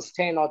was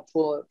 10 or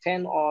 12,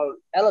 10 or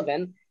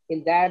 11,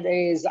 in that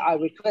age, I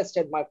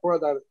requested my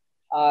brother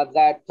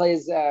that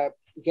please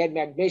get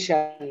me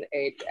admission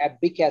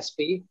at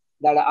BKSP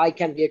that I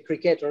can be a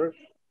cricketer.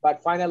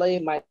 But finally,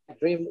 my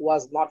dream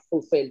was not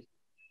fulfilled.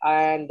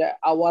 And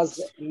I was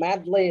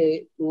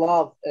madly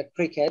love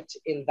cricket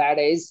in that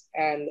age.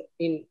 And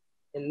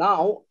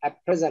now,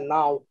 at present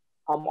now,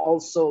 I'm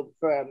also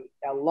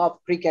I love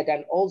cricket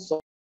and also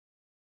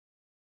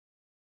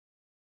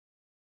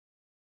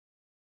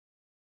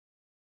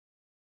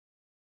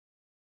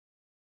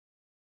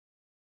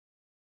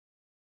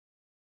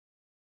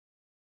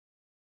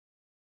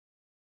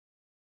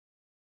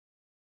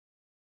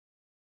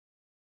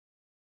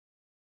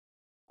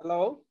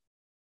hello.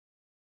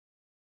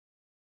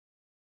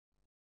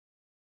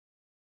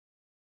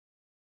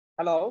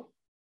 Hello.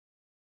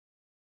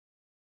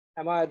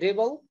 Am I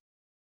audible?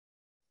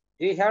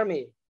 Do you hear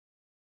me?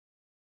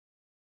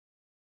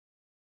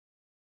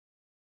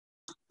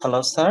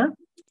 Hello, sir.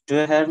 Do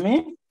you hear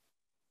me?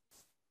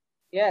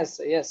 Yes.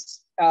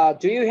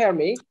 Do you hear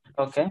me?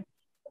 Okay.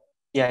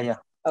 Yeah.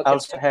 Okay, I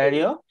also hear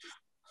you.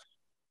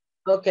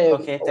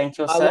 Okay, thank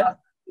you, sir.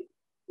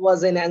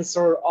 Was an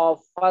answer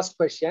of first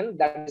question,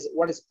 that is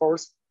what is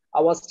sports. I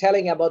was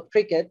telling about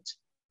cricket.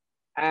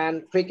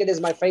 and cricket is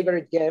my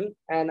favorite game,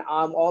 and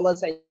I'm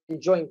always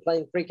enjoying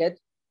playing cricket.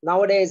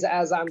 Nowadays,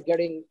 as I'm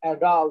getting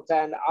adult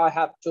and I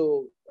have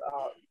to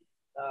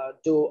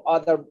do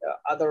other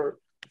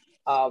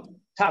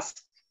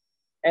tasks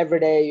every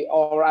day,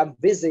 or I'm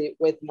busy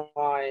with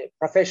my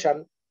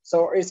profession,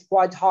 so it's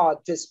quite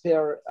hard to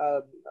spare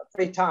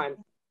free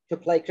time to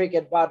play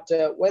cricket. But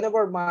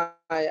whenever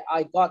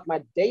I got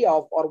my day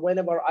off, or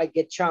whenever I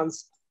get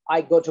chance,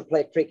 I go to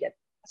play cricket.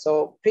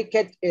 So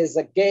cricket is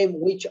a game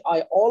which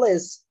I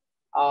always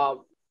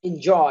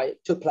enjoy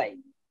to play.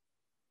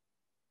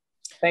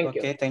 Thank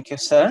you. Okay, thank you,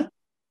 sir.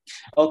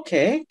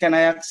 Okay, can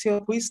I ask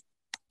you which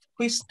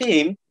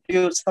team do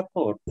you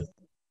support?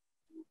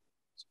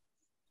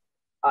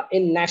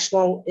 In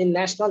national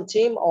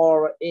team,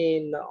 or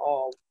in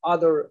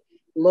other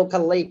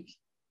local league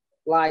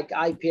like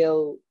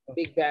IPL,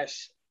 Big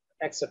Bash,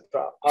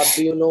 etc. Or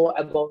do you know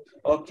about?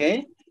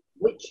 Okay.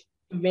 Which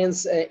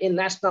means in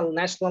national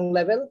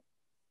level,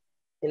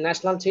 in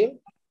national team?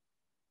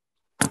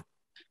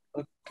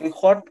 Okay,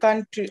 what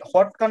country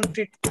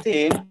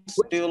teams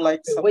do you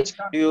like?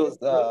 Do you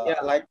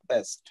like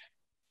best?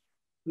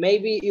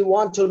 Maybe you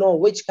want to know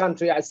which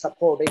country I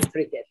support in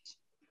cricket.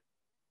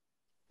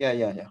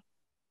 Yeah.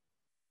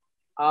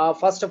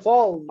 First of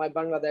all, my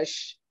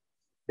Bangladesh,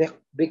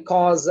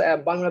 because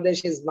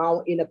Bangladesh is now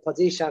in a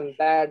position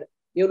that,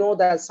 you know,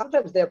 that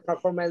sometimes their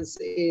performance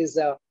is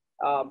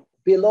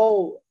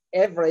below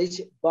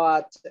average,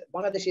 but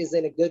Bangladesh is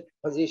in a good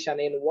position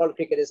in world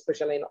cricket,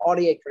 especially in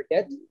ODI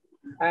cricket.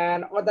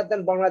 And other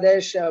than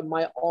Bangladesh,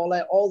 my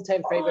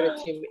all-time favorite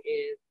team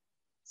is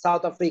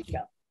South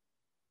Africa.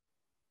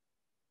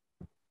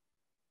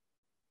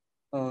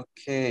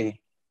 Okay,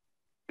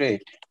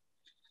 great.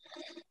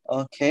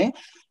 Okay.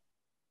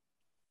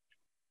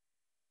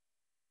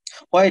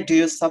 Why do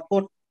you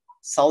support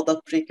South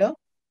Africa?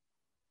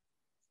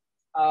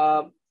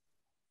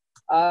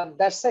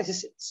 That's a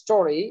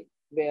story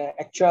where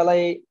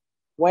actually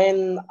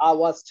when I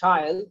was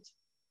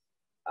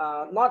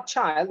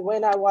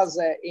when I was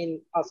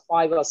in class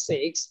 5 or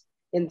 6,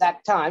 in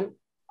that time,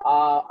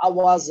 I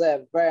was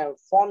very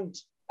fond,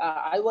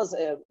 I was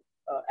a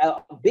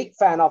big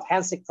fan of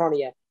Hansi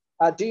Cronje.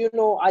 Do you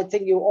know, I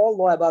think you all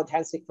know about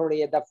Hansi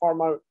Cronje, the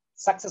former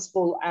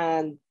successful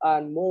and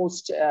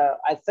most,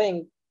 I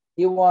think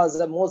he was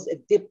the most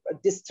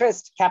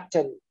distressed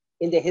captain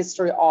in the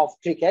history of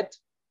cricket.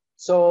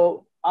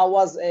 So I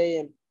was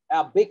a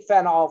big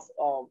fan of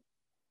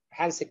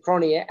Hansi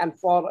Cronje, and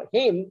for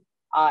him,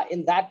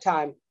 in that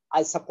time,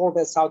 I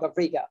supported South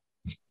Africa.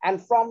 And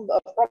from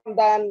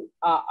then,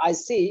 I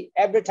see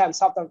every time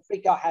South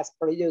Africa has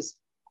produced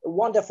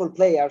wonderful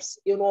players.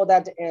 You know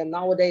that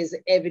nowadays,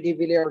 A.B. de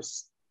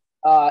Villiers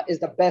is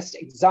the best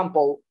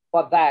example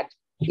for that.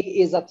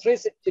 He is a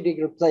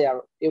 360-degree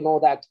player. You know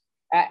that.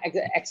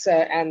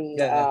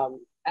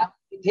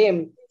 With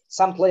him,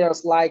 some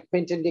players like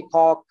Quinton de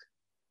Kock,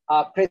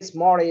 Chris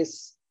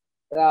Morris,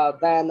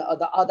 then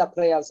the other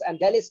players. And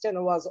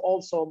Deliston was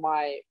also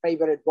my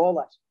favorite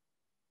bowler.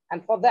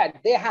 And for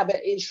that, they have,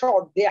 in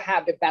short, they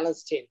have a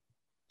balanced team.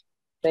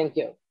 Thank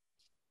you.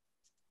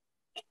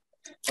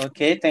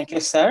 Okay, thank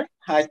you, sir.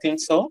 I think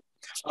so.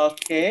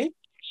 Okay.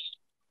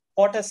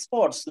 What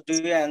sports do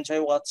you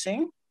enjoy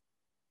watching?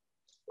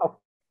 Of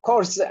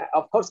course,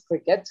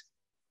 cricket.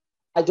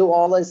 I do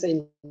always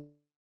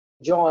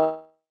enjoy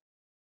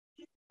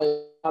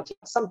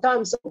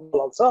sometimes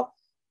also,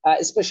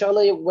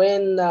 especially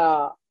when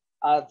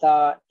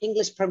the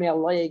English Premier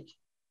League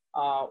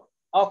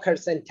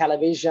occurs in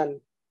television.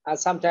 And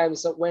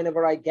sometimes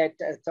whenever I get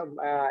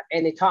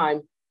any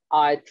time,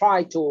 I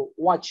try to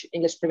watch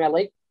English Premier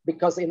League,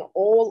 because in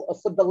all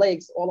football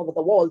leagues all over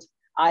the world,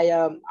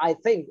 I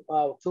think,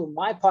 to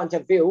my point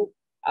of view,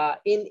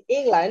 in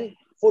England,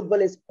 football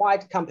is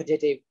quite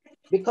competitive,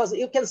 because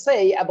you can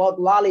say about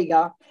La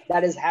Liga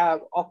that is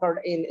have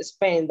occurred in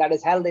Spain, that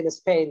is held in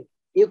Spain.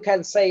 You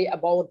can say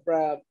about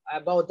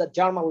the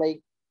German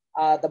league,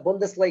 the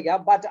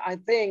Bundesliga. But I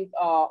think,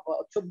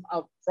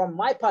 from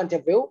my point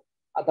of view,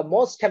 the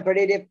most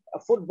competitive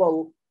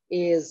football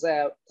is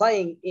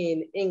playing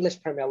in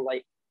English Premier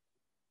League.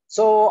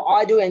 So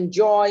I do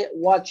enjoy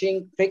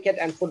watching cricket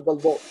and football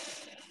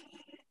both.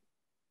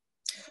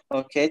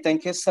 Okay,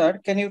 thank you, sir.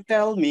 Can you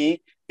tell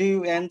me, do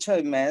you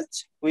enjoy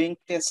match going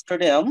to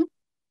stadium?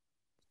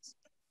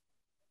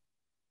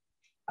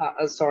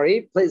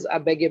 Sorry, please, I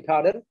beg your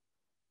pardon.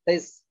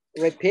 Please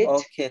repeat.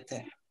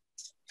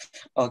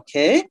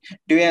 Okay.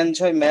 Do you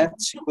enjoy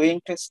match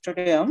going to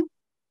stadium?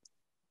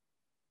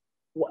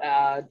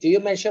 Do you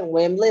mention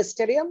Wembley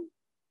Stadium?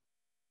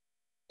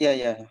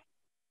 Yeah.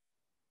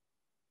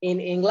 In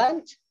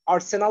England,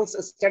 Arsenal's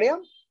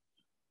stadium?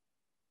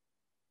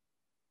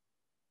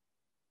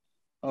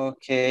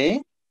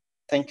 Okay,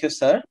 thank you,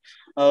 sir.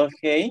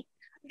 Okay,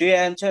 do you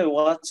enjoy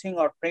watching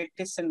or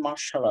practicing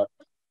martial art?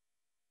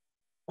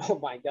 Oh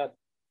my God,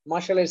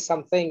 martial art is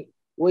something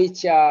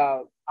which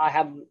I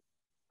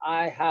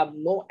have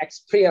no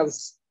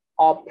experience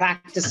of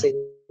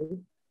practicing,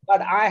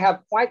 but I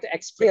have quite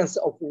experience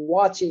of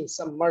watching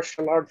some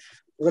martial art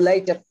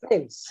related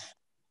films.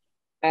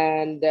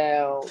 and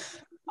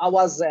I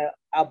was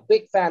a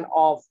big fan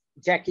of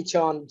Jackie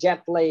Chan,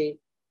 Jet Li,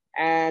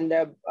 and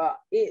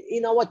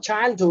in our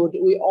childhood,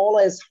 we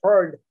always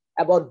heard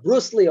about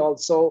Bruce Lee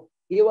also.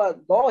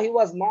 Though he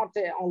was not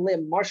only a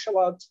martial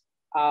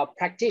art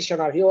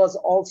practitioner, he was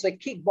also a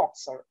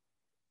kickboxer.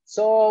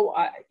 So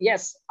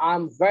yes,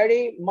 I'm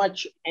very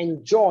much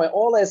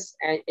always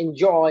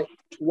enjoy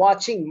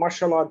watching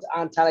martial arts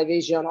on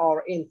television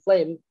or in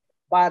film,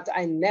 but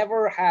I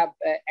never have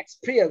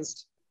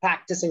experienced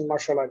practicing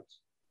martial arts.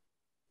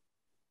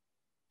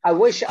 I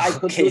wish I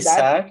could Okay, do that.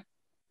 sir.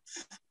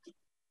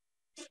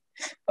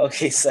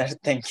 Okay, sir.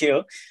 Thank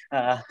you.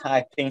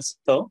 I think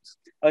so.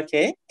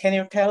 Okay, can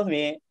you tell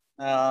me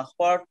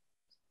what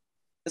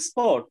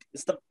sport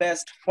is the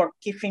best for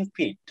keeping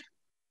fit?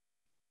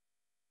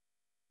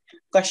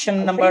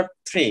 Question number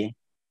 3.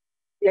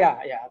 Yeah.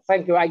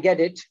 Thank you. I get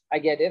it.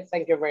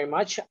 Thank you very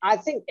much. I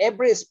think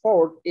every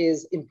sport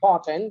is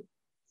important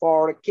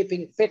for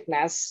keeping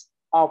fitness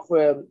of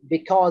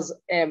because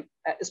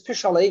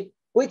especially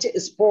which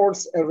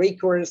sports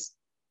requires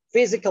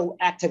physical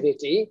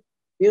activity.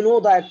 You know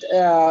that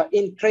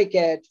in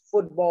cricket,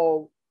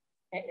 football,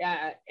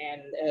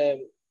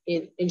 and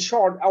in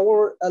short,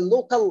 our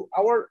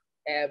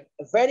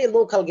very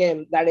local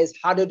game, that is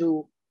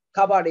hadudu,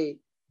 kabaddi.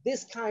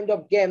 This kind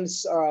of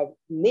games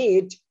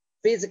need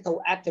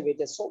physical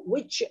activities. So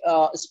which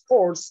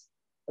sports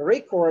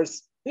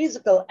requires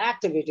physical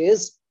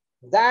activities,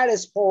 that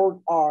sport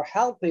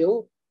help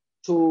you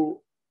to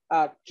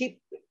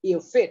keep you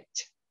fit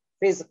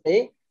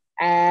physically.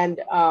 And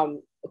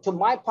to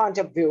my point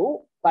of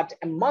view, but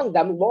among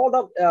them,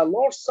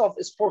 lots of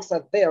sports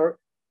are there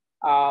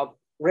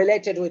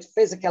related with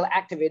physical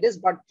activities.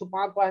 But to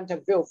my point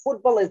of view,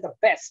 football is the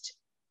best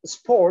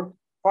sport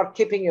for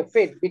keeping you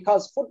fit,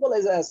 because football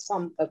is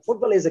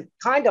a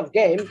kind of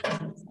game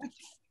which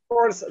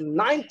requires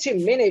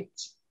 90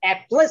 minutes,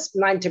 at least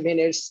 90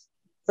 minutes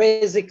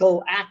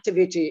physical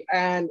activity,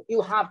 and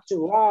you have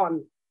to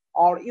run,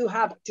 or you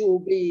have to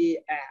be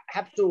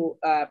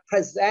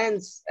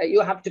presence.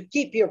 You have to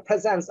keep your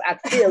presence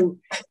at field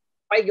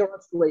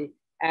vigorously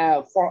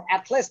for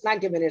at least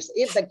 90 minutes.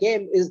 If the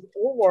game is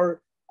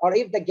over, or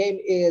if the game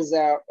is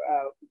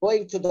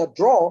going to the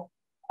draw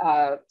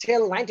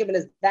till 90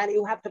 minutes, then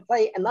you have to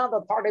play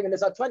another 30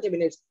 minutes or 20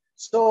 minutes.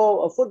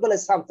 So football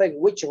is something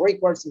which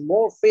requires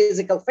more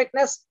physical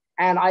fitness,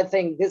 and I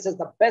think this is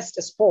the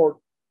best sport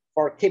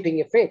for keeping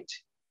you fit.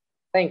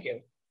 Thank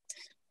you.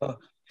 Oh,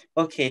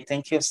 okay,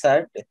 thank you,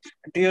 sir.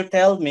 Do you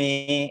tell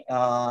me,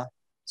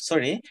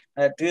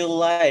 do you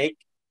like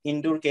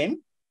indoor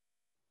game?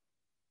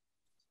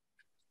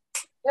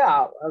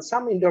 Yeah,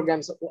 some indoor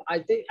games. I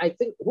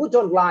think who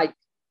don't like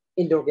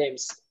indoor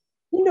games?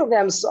 Indoor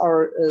games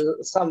are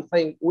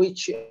something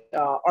which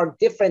are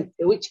different,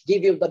 which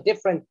give you the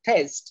different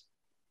taste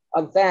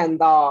than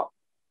the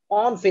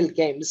on-field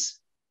games.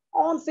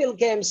 On-field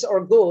games are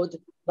good,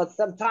 but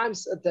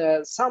sometimes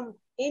some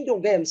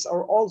indoor games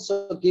are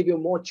also give you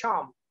more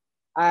charm.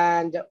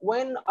 And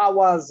when I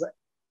was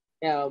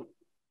in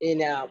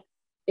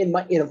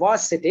my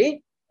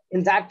university,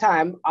 in that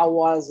time I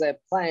was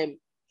playing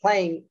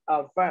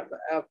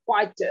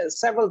quite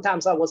several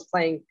times. I was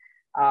playing.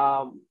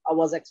 I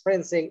was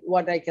experiencing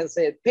what I can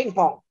say ping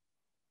pong.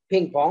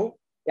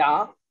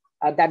 Yeah,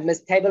 that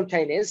means table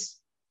tennis.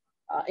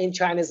 In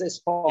Chinese, it's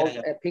called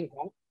ping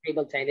pong,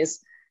 table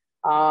tennis.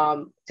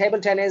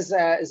 Table tennis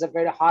is a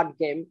very hard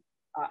game.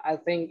 I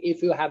think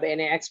if you have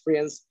any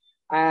experience,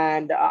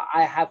 and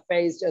I have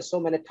faced so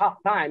many tough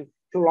times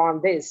to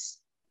learn this,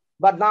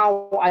 but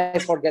now I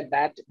forget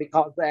that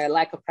because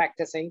lack of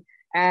practicing.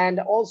 And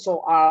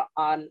also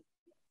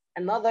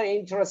another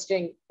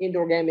interesting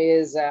indoor game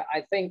is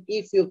I think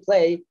if you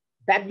play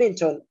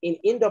badminton in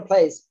indoor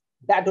place,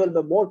 that will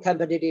be more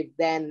competitive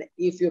than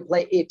if you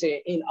play it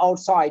in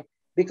outside,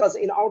 because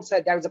in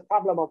outside there is a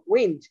problem of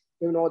wind.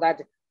 You know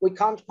that we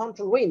can't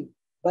control wind,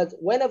 but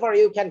whenever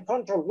you can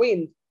control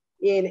wind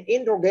in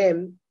indoor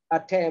game,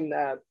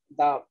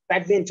 the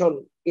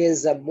badminton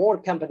is a more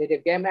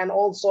competitive game. And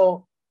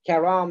also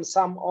carom,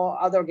 some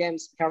other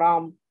games,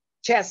 carom,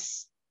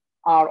 chess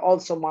are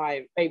also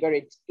my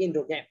favorite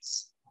indoor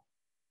games.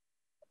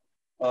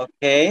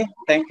 Okay,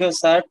 thank you,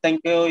 sir.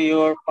 Thank you,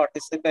 your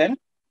participant.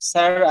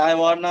 Sir, I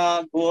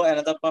wanna go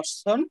another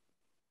person.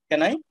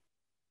 Can I?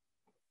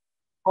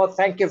 Oh,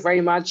 thank you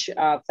very much.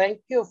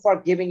 Thank you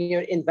for giving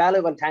your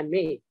invaluable time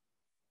me.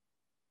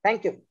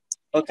 Thank you.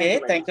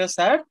 Okay, thank you,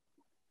 sir.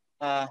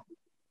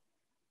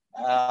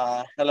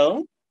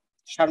 Hello,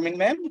 Sharmin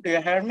ma'am, do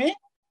you hear me?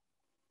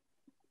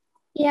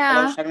 Yeah,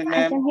 hello, Sharmin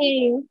I can hear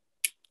you.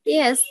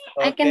 Yes,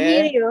 okay. I can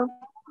hear you.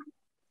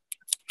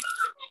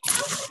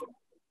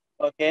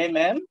 Okay,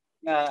 ma'am.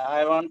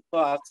 I want to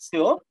ask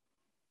you.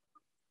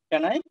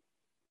 Can I?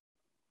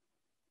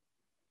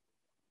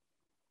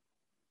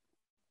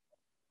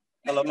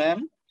 Hello,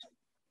 ma'am.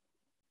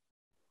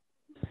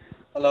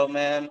 Hello,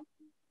 ma'am.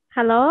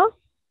 Hello,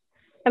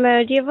 am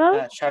I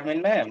audible?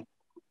 Sharmin ma'am.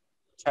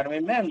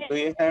 Sharmin ma'am, do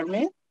you hear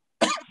me?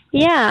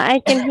 Yeah, I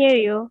can hear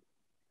you.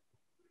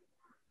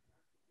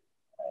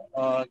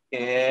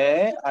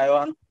 Okay, I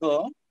want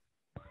to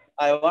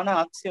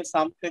ask you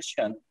some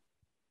question.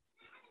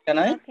 Can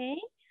I? Okay.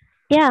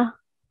 Yeah,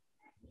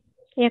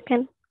 you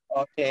can.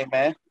 Okay,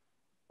 ma'am.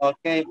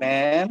 Okay,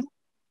 ma'am.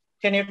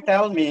 Can you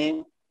tell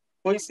me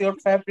who is your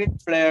favorite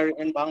player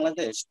in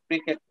Bangladesh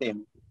cricket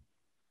team?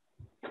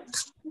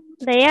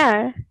 They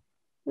are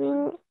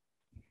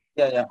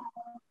Yeah, yeah.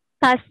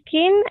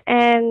 Taskin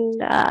and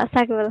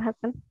Sakib Al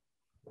Hassan.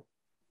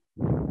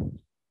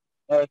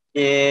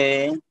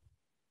 Okay.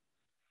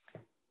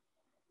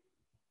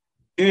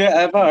 Do you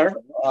ever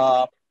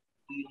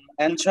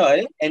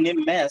enjoy any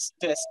match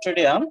to a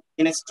stadium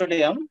in a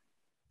stadium?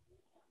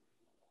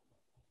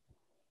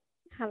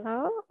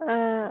 Hello.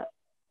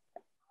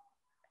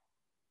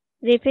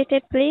 Repeat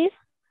it, please.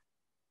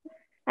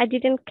 I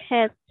didn't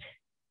catch.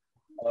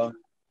 Uh,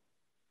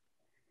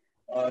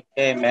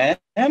 okay,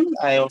 ma'am.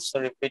 I also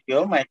repeat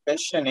you. My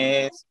question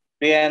is,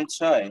 do you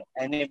enjoy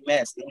any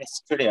match in a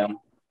stadium?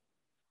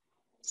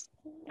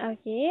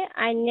 Okay,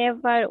 I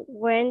never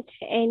went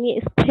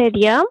any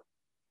stadium,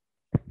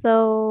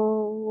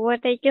 so what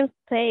I can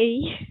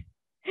say,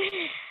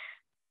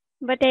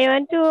 but I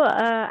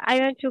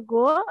want to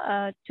go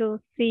to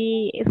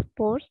see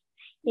sports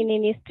in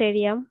any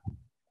stadium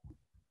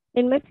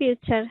in my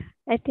future.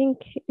 I think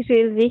it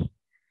will be.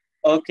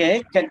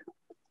 Okay,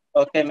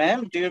 okay,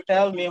 ma'am. Do you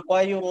tell me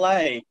why you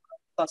like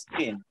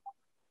Taskin?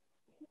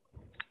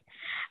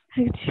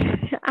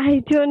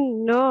 I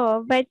don't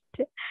know, but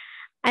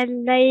I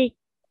like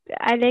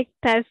I like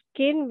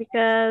Taskin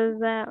because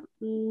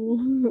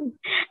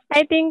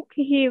I think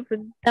he's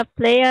the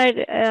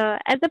player.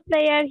 As a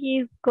player,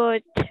 he's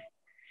good,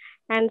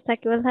 and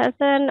Sakib Al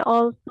Hassan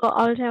also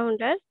all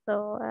rounder.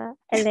 So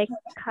I like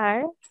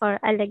her or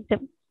I like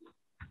them.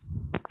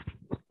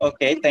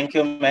 Okay, thank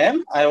you,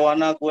 ma'am. I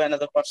wanna go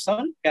another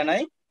person. Can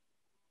I?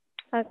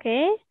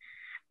 Okay,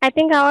 I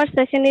think our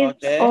session is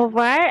Okay. over,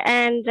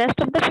 and rest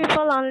of the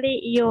people only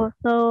you.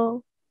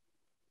 So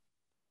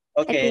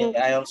I Okay, think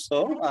I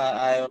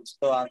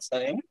also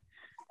answering.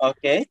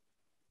 Okay,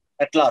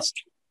 at last.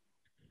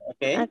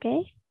 Okay.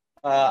 okay.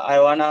 I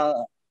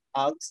wanna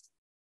ask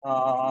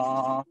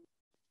uh,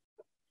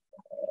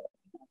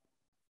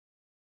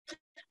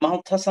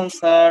 Mahmoud Hassan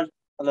sir.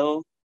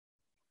 Hello.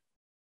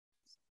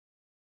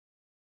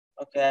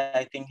 Okay,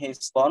 I think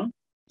he's gone.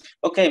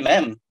 Okay,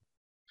 ma'am.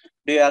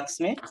 Do you ask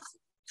me?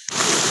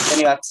 Can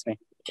you ask me?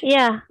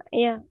 Yeah,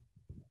 yeah.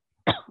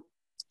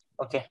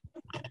 Okay,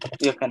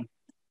 you can.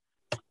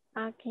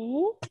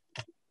 Okay.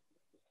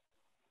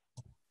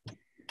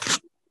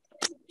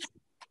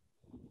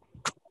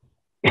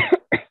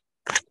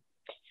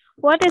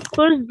 What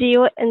sports do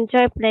you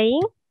enjoy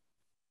playing?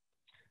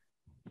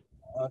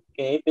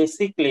 Okay,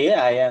 basically,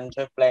 I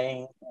enjoy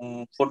playing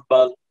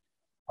football,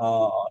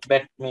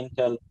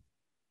 badminton.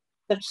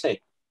 That's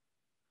it.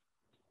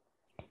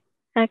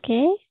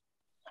 Okay.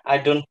 I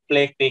don't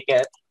play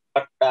cricket,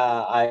 but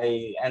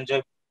I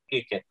enjoy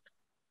cricket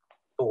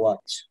to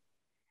watch.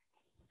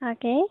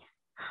 Okay.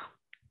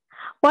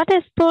 What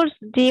sports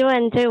do you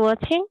enjoy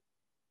watching?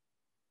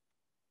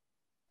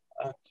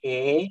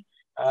 Okay.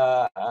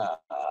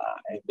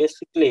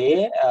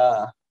 Basically,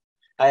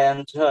 I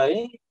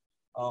enjoy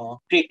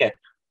cricket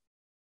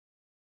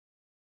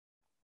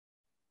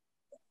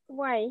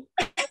Why?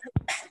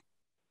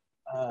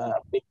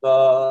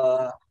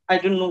 because I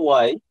don't know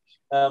why,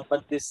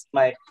 but this is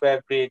my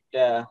favorite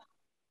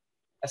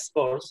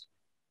sports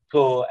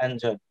to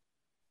enjoy.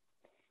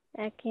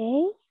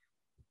 Okay.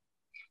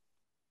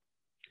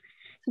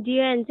 Do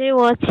you enjoy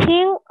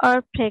watching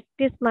or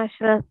practice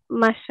martial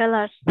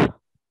arts?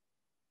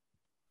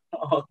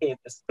 Okay,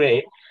 that's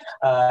great.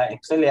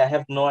 Actually, I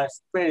have no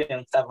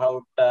experience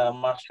about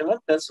martial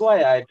art. That's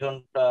why I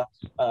don't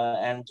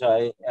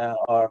enjoy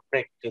or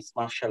practice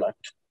martial art.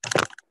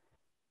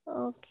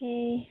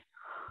 Okay.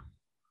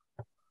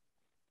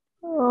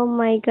 Oh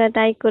my god,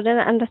 I couldn't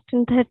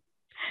understand that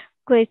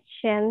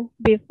question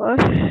before.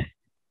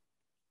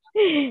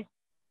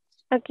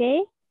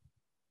 Okay.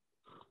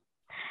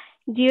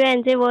 Do you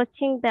enjoy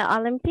watching the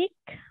Olympic?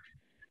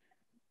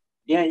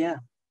 Yeah, yeah.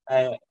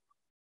 I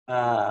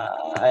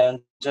I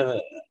enjoy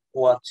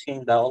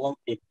watching the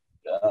Olympic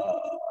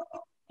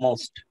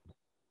most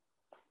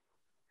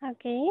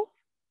Okay.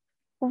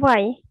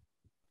 Why?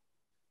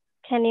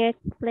 Can you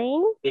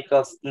explain?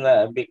 because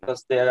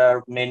there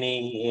are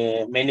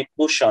many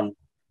push on.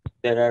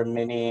 There are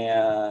many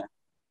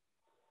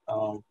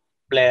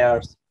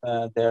players.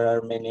 There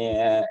are many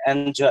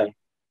enjoy.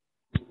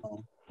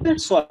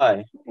 That's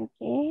why.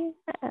 Okay.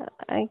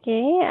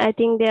 Okay. I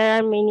think there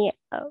are many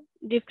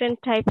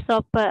different types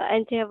of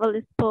enjoyable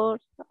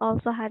sports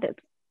also had it.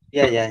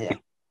 Yeah, yeah, yeah,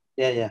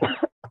 yeah, yeah,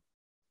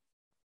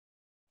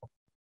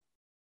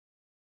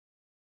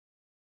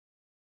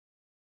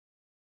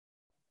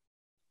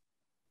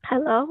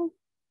 Hello.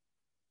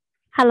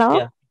 Hello.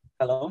 yeah.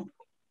 Hello,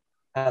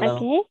 hello.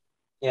 Okay.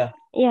 Yeah.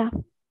 Yeah.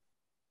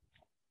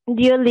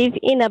 Do you live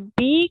in a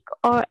big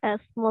or a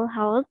small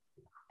house?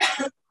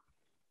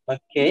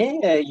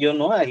 Okay. You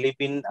know, I live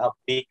in a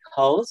big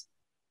house.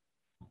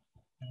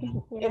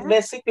 Yeah.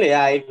 Basically,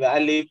 I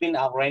live in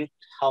a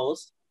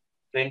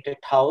rented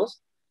house.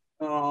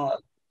 Uh,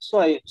 so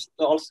I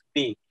all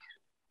speak.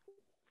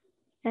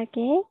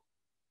 Okay.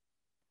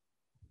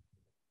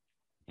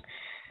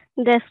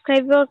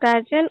 Describe your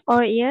garden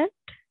or yard.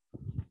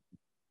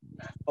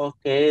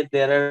 Okay,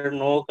 there are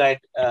no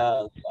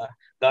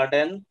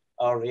garden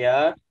or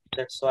yard.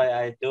 That's why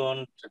I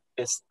don't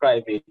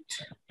describe it.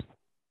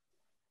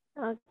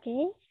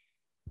 Okay.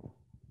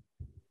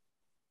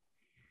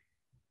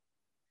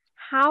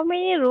 How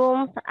many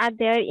rooms are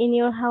there in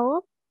your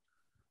house?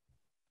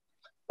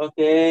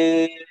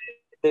 Okay,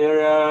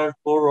 there are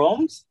 4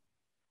 rooms.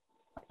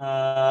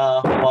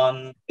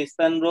 One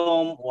kitchen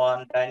room,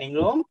 one dining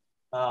room,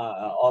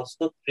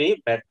 also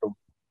 3 bedroom.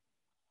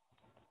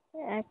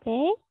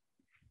 Okay.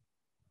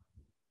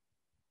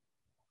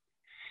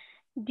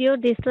 Do you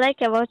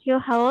dislike about your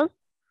house?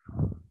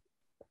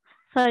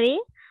 Sorry.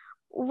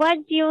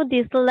 What do you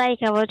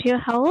dislike about your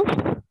house?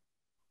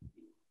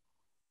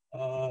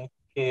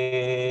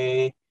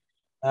 Okay.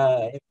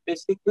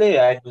 Basically,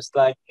 I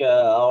dislike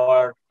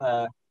our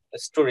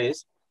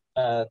stories.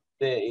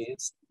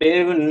 It's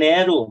very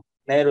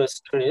narrow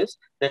stories.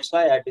 That's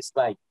why I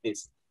dislike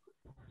this.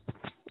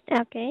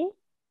 Okay.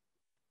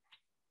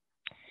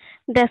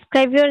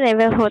 Describe your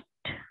neighborhood.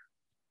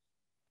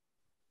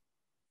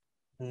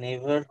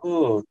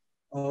 Neighborhood.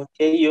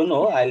 Okay,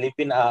 I live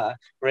in a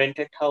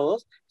rented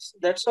house.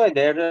 That's why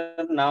there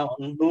are now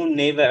no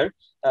neighbor.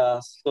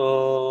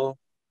 So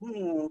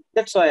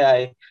that's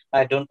why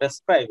I don't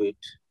describe it.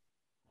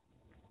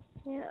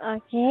 Yeah,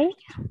 okay.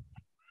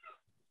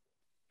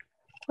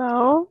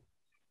 So,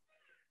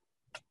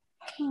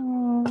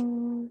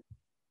 hmm,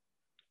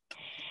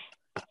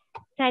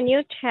 can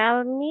you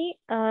tell me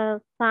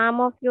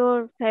some of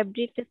your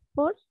favorite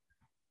sports?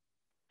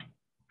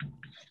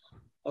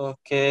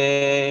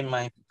 Okay,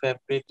 my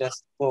favorite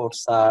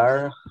sports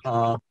are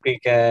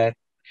cricket,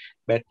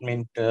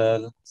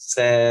 badminton,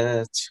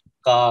 chess,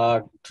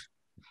 card,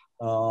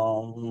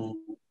 um,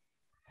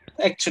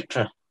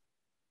 etc.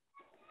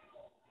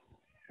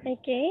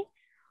 Okay.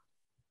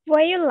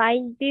 Why you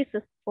like these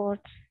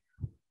sports?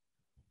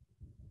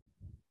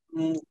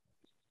 Mm,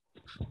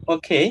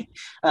 okay,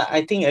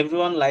 I think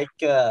everyone like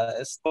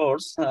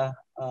sports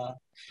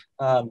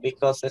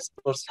because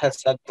sports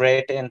has a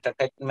great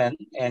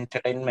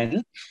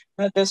entertainment.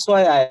 That's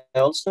why I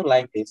also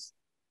like this.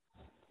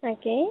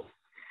 Okay.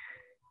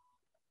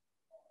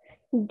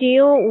 Do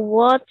you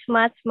watch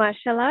much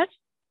martial arts?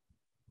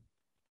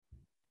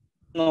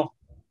 No,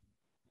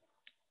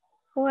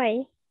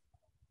 Why?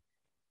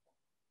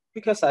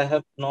 because I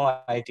have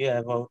no idea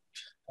about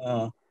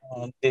uh,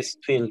 this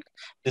field,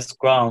 this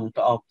ground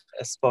of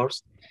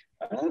sports.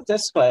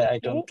 That's why I Okay.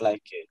 don't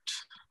like it.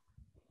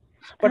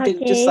 But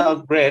it is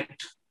Okay.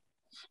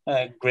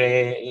 a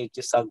it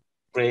is a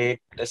great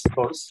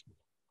sports.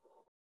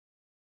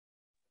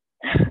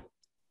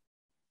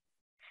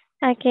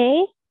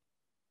 Okay.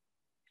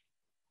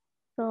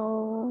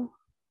 So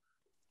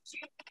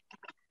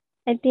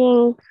I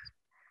think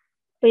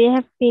we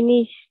have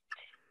finished.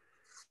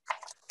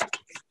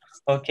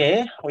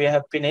 Okay, we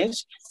have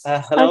finished.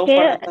 Hello, Okay.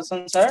 Farhat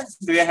Hassan sir.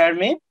 Do you hear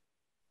me?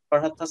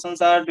 Farhat Hassan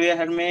sir, do you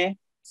hear me?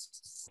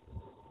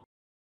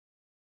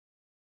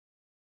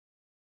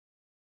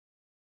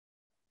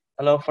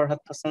 Hello, Farhat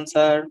Hassan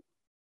sir.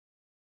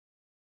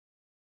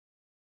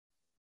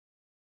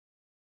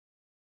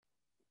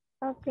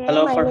 Okay,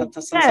 Hello, my name Farhat is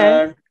Hassan Sir.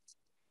 sir.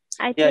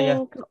 I Yeah.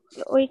 think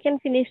we can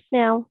finish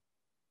now.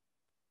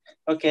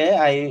 Okay,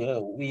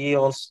 we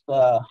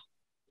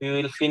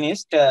will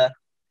finish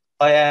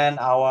when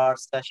our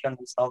session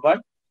is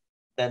over.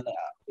 Then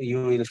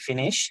you will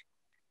finish.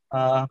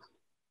 Uh,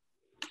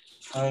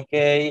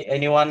 okay,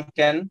 anyone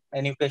can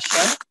any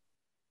question?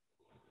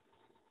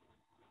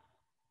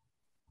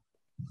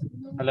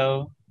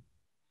 Hello.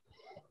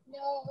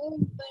 No,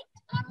 but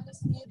I want to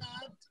say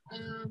that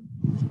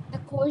the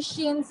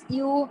questions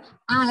you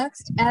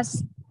asked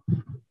as,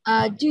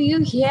 do you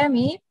hear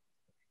me?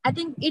 I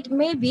think it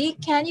may be,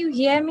 can you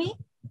hear me?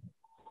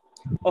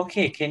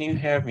 Okay, can you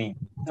hear me?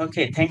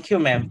 Okay, thank you,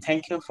 ma'am.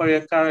 Thank you for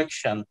your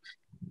correction.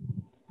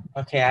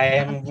 Okay,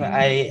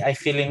 Okay. I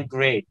feeling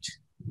great.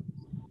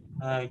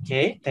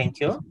 Okay, thank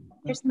you.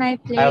 It's my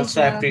I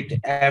also pleasure.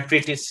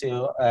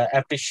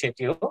 appreciate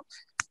you.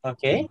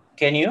 Okay,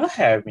 can you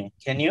hear me?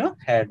 Can you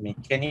hear me?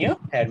 Can you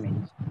hear me?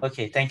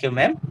 Okay, thank you,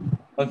 ma'am.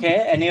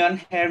 Okay, anyone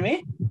hear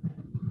me?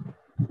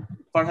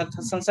 Farhat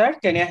Hassan sir,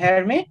 can you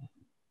hear me?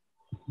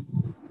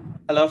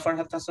 Hello,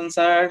 Farhat Hassan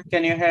sir,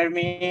 can you hear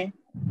me?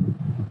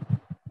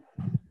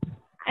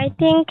 I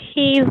think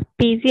he's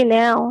busy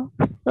now,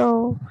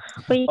 so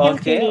we can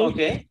Okay, finish.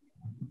 okay.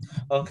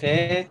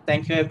 Okay,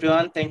 thank you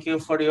everyone. Thank you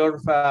for your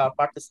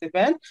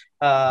participant.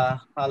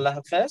 Allah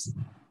Hafiz.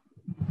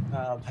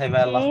 Bye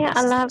bye. Allah Okay,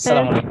 Hafiz. Allah Hafiz.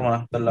 Assalamualaikum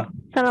warahmatullah.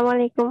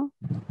 Assalamualaikum.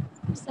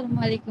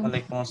 Assalamualaikum.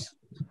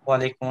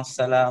 Waalaikum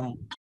Assalam.